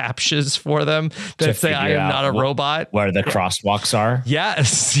the CAPTCHAs for them that say I am not a robot. Where the crosswalks are?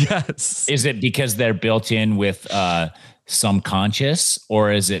 Yes. Is it because they're built in with some conscious,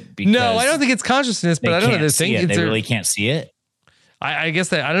 or is it because... No, I don't think it's consciousness, but I don't know. They really can't see it? I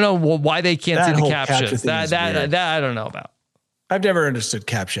guess I don't know why they can't see the CAPTCHAs. That I don't know about. I've never understood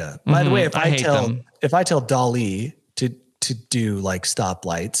CAPTCHA. By the way, if I tell DALL-E to do like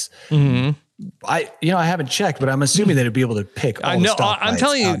stoplights, I haven't checked, but I'm assuming that it'd be able to pick all the stoplights. I'm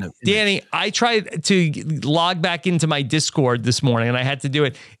telling you, Danny, I tried to log back into my Discord this morning and I had to do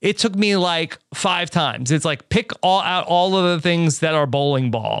it. It took me like 5 times. It's like pick out all of the things that are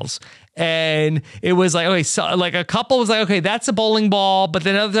bowling balls. And it was like, okay, so like a couple was like, okay, that's a bowling ball. But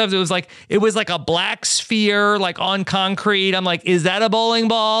then other times it was like a black sphere, like on concrete. I'm like, is that a bowling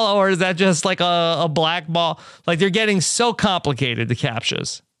ball or is that just like a black ball? Like they're getting so complicated, the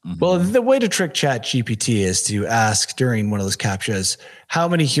CAPTCHAs. Well, the way to trick ChatGPT is to ask during one of those CAPTCHAs, how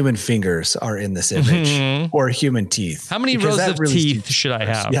many human fingers are in this image or human teeth? How many rows of teeth should I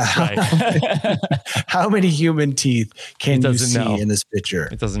have? Yeah. Right. How many human teeth can you see in this picture?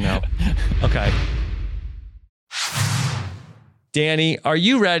 It doesn't know. Okay. Danny, are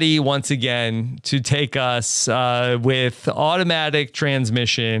you ready once again to take us with automatic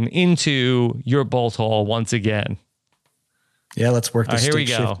transmission into your bolt hole once again? Yeah, let's work this stick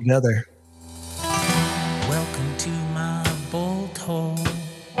shift together. Welcome to my bolt hole.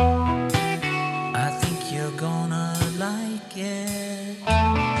 I think you're gonna like it.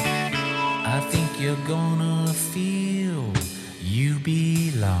 I think you're gonna feel you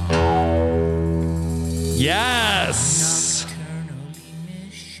belong. Yes.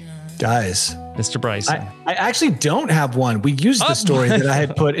 Guys. Mr. Bryson. I actually don't have one. We used the story that I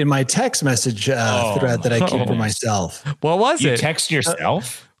had put in my text message thread that I keep for myself. What was it? You text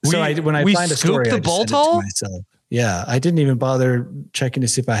yourself? So when I find a story, I just send it to myself. Yeah, I didn't even bother checking to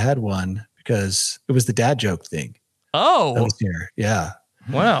see if I had one because it was the dad joke thing. Oh. That was here. Yeah.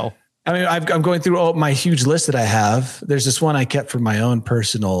 Wow. I mean, I'm going through my huge list that I have. There's this one I kept for my own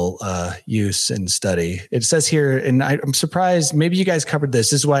personal use and study. It says here, and I'm surprised, maybe you guys covered this.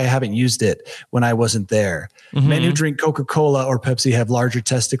 This is why I haven't used it when I wasn't there. Men who drink Coca-Cola or Pepsi have larger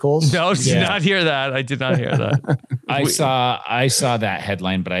testicles. No, did not hear that. I did not hear that. I saw that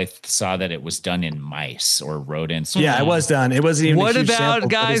headline, but I saw that it was done in mice or rodents. Yeah, it was done. It wasn't even. What about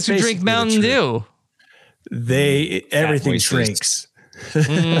guys who drink Mountain Dew? Everything shrinks.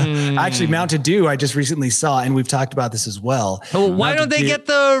 Actually, Mountain Dew, I just recently saw, and we've talked about this as well. Well, why don't they get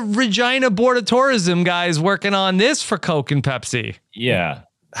the Regina Board of Tourism guys working on this for Coke and Pepsi? Yeah.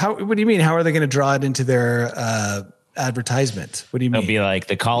 What do you mean? How are they going to draw it into their advertisement? What do you mean? It'll be like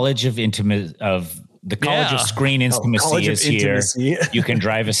the College of Screen Intimacy is here. You can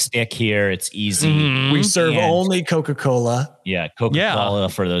drive a stick here. It's easy. We serve only Coca-Cola. Yeah, Coca-Cola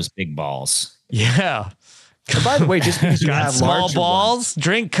for those big balls. Yeah. And by the way, just because you have small balls,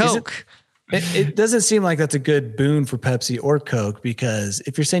 drink Coke. It doesn't seem like that's a good boon for Pepsi or Coke, because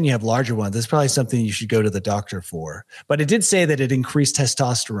if you're saying you have larger ones, that's probably something you should go to the doctor for. But it did say that it increased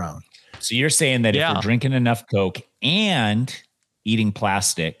testosterone. So you're saying that if you're drinking enough Coke and eating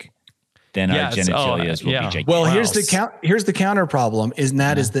plastic, then our genitalia will be gigantic. Well, here's the counter problem is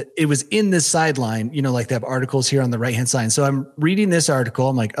that it was in this sideline, like they have articles here on the right hand side. So I'm reading this article.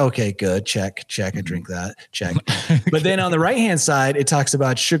 I'm like, okay, good. Check. I drink that. Check. But then on the right hand side, it talks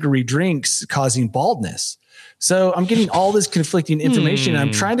about sugary drinks causing baldness. So I'm getting all this conflicting information.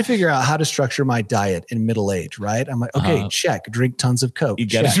 I'm trying to figure out how to structure my diet in middle age, right? I'm like, okay, check. Drink tons of Coke. You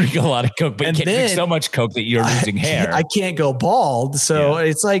got to drink a lot of Coke, but you can't drink so much Coke that you're losing hair. I can't go bald. So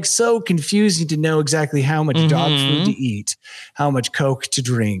it's like so confusing to know exactly how much dog food to eat, how much Coke to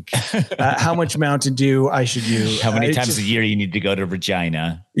drink, how much Mountain Dew I should use. How many times a year you need to go to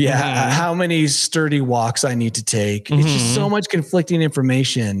Regina. Yeah. How many sturdy walks I need to take. It's just so much conflicting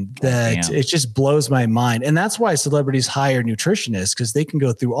information that it just blows my mind. And that's why celebrities hire nutritionists, because they can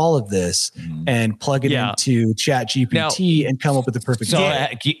go through all of this and plug it into ChatGPT and come up with the perfect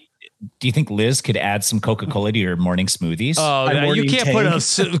diet. Do you think Liz could add some Coca-Cola to your morning smoothies? Oh, you can't put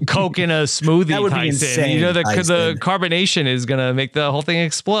a Coke in a smoothie. That would be insane. The carbonation is going to make the whole thing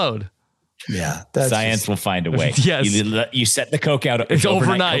explode. Yeah, science will find a way. Yes, you set the Coke out. It's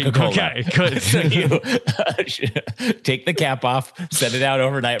overnight. Okay, good. So you take the cap off, set it out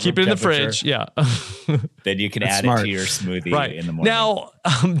overnight. Keep it in the fridge. Yeah. Then you can add it to your smoothie in the morning. Now,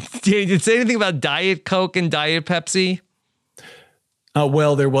 did it say anything about Diet Coke and Diet Pepsi?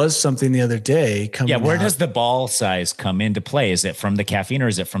 Well, there was something the other day coming. Yeah, where does the ball size come into play? Is it from the caffeine or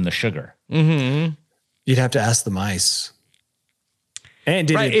is it from the sugar? You'd have to ask the mice. And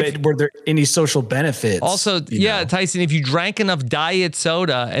were there any social benefits? Also, Tyson, if you drank enough diet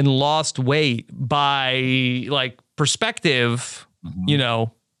soda and lost weight by like perspective, you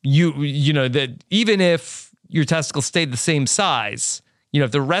know that even if your testicles stayed the same size,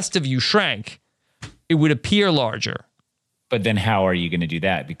 if the rest of you shrank, it would appear larger. But then how are you going to do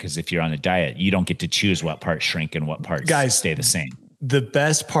that? Because if you're on a diet, you don't get to choose what parts shrink and what parts stay the same. The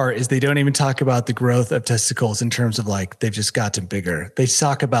best part is they don't even talk about the growth of testicles in terms of like they've just gotten bigger. They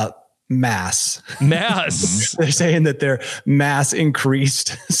talk about mass. They're saying that their mass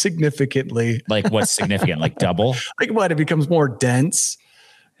increased significantly. Like what's significant? Like double? Like what? It becomes more dense.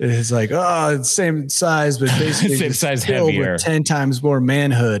 It's like, it's same size, but basically same size, heavier. With 10 times more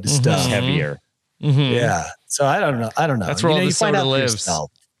manhood stuff. Heavier. Yeah. So I don't know. That's where all the soda lives.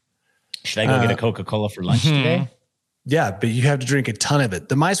 Should I go get a Coca-Cola for lunch today? Yeah, but you have to drink a ton of it.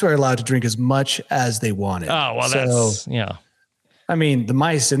 The mice were allowed to drink as much as they wanted. Oh, well, I mean, the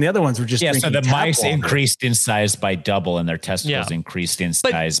mice and the other ones were just so the mice increased in size by double and their testicles increased in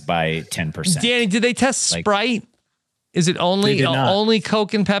size by 10%. Danny, did they test Sprite? Is it only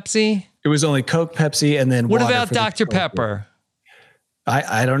Coke and Pepsi? It was only Coke, Pepsi, and then what about Dr. Pepper?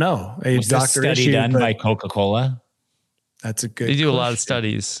 I don't know. Was this study done by Coca-Cola? That's a good They do a lot of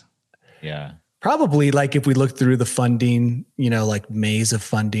studies. Yeah. Probably like if we look through the funding, like maze of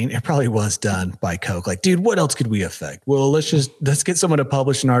funding, it probably was done by Coke. Like, dude, what else could we affect? Well, let's get someone to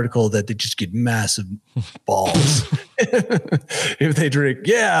publish an article that they just get massive balls if they drink.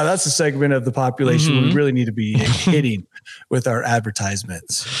 Yeah, that's a segment of the population we really need to be hitting with our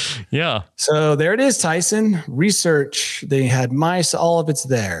advertisements. Yeah. So there it is, Tyson. Research. They had mice, all of it's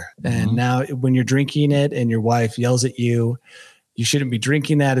there. And now when you're drinking it and your wife yells at you, you shouldn't be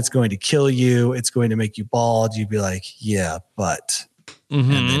drinking that. It's going to kill you. It's going to make you bald. You'd be like, yeah, but, and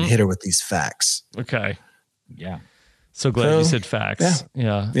then hit her with these facts. Okay. Yeah. So glad you said facts.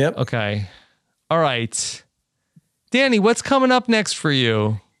 Yeah. Yep. Okay. All right. Danny, what's coming up next for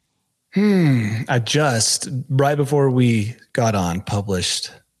you? I just, right before we got on,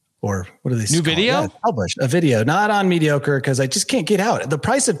 published, or what do they say? New video? Yeah, published a video, not on Mediocre, because I just can't get out. The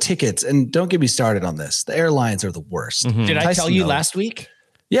price of tickets, and don't get me started on this. The airlines are the worst. Did I tell you last week?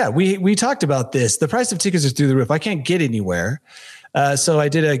 Yeah, we talked about this. The price of tickets is through the roof. I can't get anywhere. So I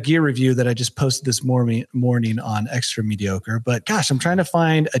did a gear review that I just posted this morning on Extra Mediocre. But gosh, I'm trying to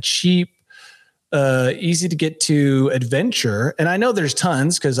find a cheap, easy to get to adventure. And I know there's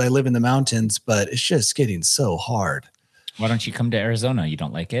tons because I live in the mountains, but it's just getting so hard. Why don't you come to Arizona? You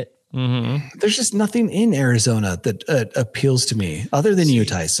don't like it? There's just nothing in Arizona that appeals to me other than you,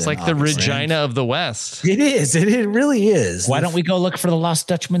 Tyson. It's like obviously. The Regina of the West. It is. It really is. Why don't we go look for the Lost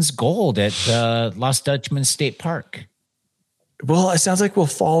Dutchman's gold at Lost Dutchman State Park? Well, it sounds like we'll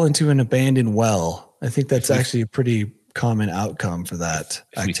fall into an abandoned well. I think that's actually a pretty common outcome for that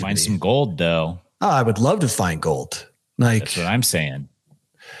activity. We find some gold, though. Oh, I would love to find gold. That's what I'm saying.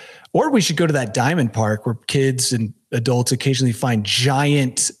 Or we should go to that diamond park where kids and adults occasionally find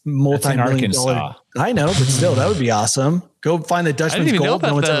giant multi-million-dollar. I know, but still, that would be awesome. Go find the Dutchman's gold.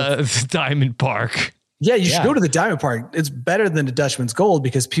 I didn't even know about the diamond park. Yeah, you should go to the diamond park. It's better than the Dutchman's gold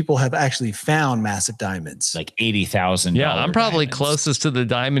because people have actually found massive diamonds. Like $80,000. Yeah, I'm probably closest to the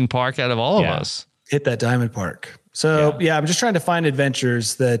diamond park out of all of us. Hit that diamond park. So I'm just trying to find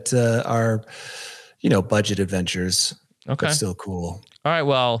adventures that are, budget adventures. Okay. But still cool. All right.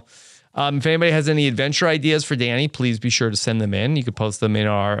 Well, if anybody has any adventure ideas for Danny, please be sure to send them in. You can post them in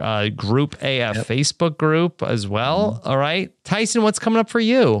our Group AF Facebook group as well. All right. Tyson, what's coming up for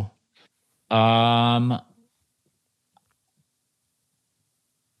you? I'm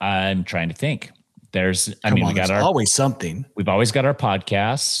trying to think. We got always something. We've always got our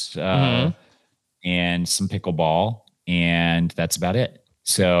podcasts and some pickleball, and that's about it.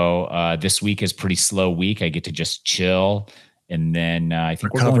 So this week is pretty slow week. I get to just chill. And then I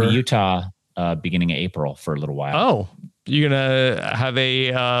think we're going to Utah beginning of April for a little while. Oh, you're going to have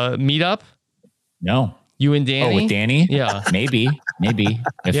a meetup? No. You and Danny? Oh, with Danny? Yeah. Maybe.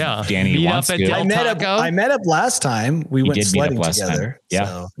 If Danny meet wants up to. I met up last time. We went sledding together. Yeah,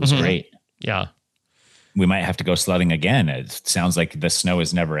 so. It was great. Yeah. We might have to go sledding again. It sounds like the snow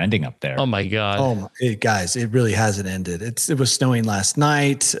is never ending up there. Oh, my God. Guys, it really hasn't ended. It was snowing last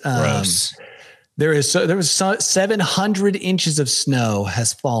night. Gross. There was 700 inches of snow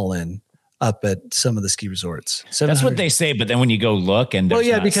has fallen up at some of the ski resorts. That's what they say, but then when you go look and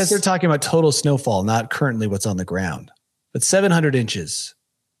because they're talking about total snowfall, not currently what's on the ground. But 700 inches.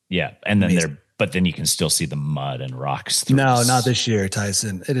 Yeah, and then but then you can still see the mud and rocks. No, not this year,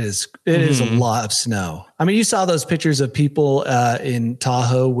 Tyson. It is a lot of snow. I mean, you saw those pictures of people in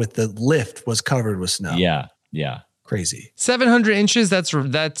Tahoe with the lift was covered with snow. Yeah. crazy. 700 inches.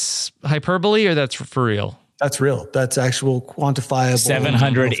 That's hyperbole, or that's for real? That's real. That's actual quantifiable.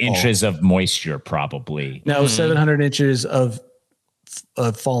 700 inches of moisture, probably. No, 700 inches of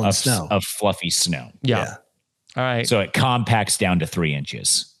fallen snow. Of fluffy snow. Yeah. All right. So it compacts down to 3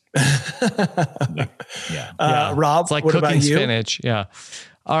 inches. Rob, it's like cooking spinach. Yeah.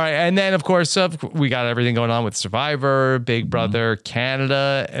 All right. And then, of course, we got everything going on with Survivor, Big Brother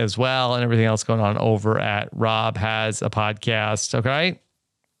Canada as well, and everything else going on over at Rob Has a Podcast. Okay.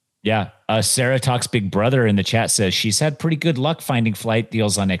 Yeah. Sarah Talks Big Brother in the chat says she's had pretty good luck finding flight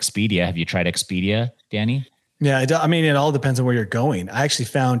deals on Expedia. Have you tried Expedia, Danny? Yeah. I mean, it all depends on where you're going. I actually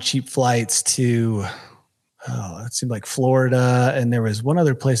found cheap flights to, it seemed like Florida. And there was one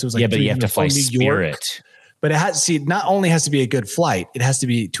other place that was like, but you have to fly Spirit. But it has not only has to be a good flight, it has to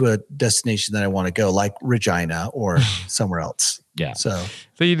be to a destination that I want to go, like Regina or somewhere else. Yeah. So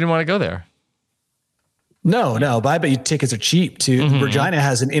you didn't want to go there? No, but I bet you tickets are cheap too. Regina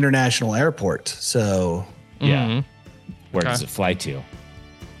has an international airport. So yeah. Where does it fly to?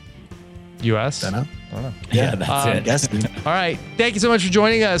 US? I don't know. Yeah, that's it. All right. Thank you so much for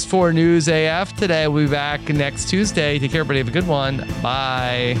joining us for News AF today. We'll be back next Tuesday. Take care, everybody. Have a good one.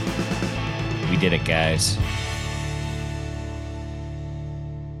 Bye. We did it, guys.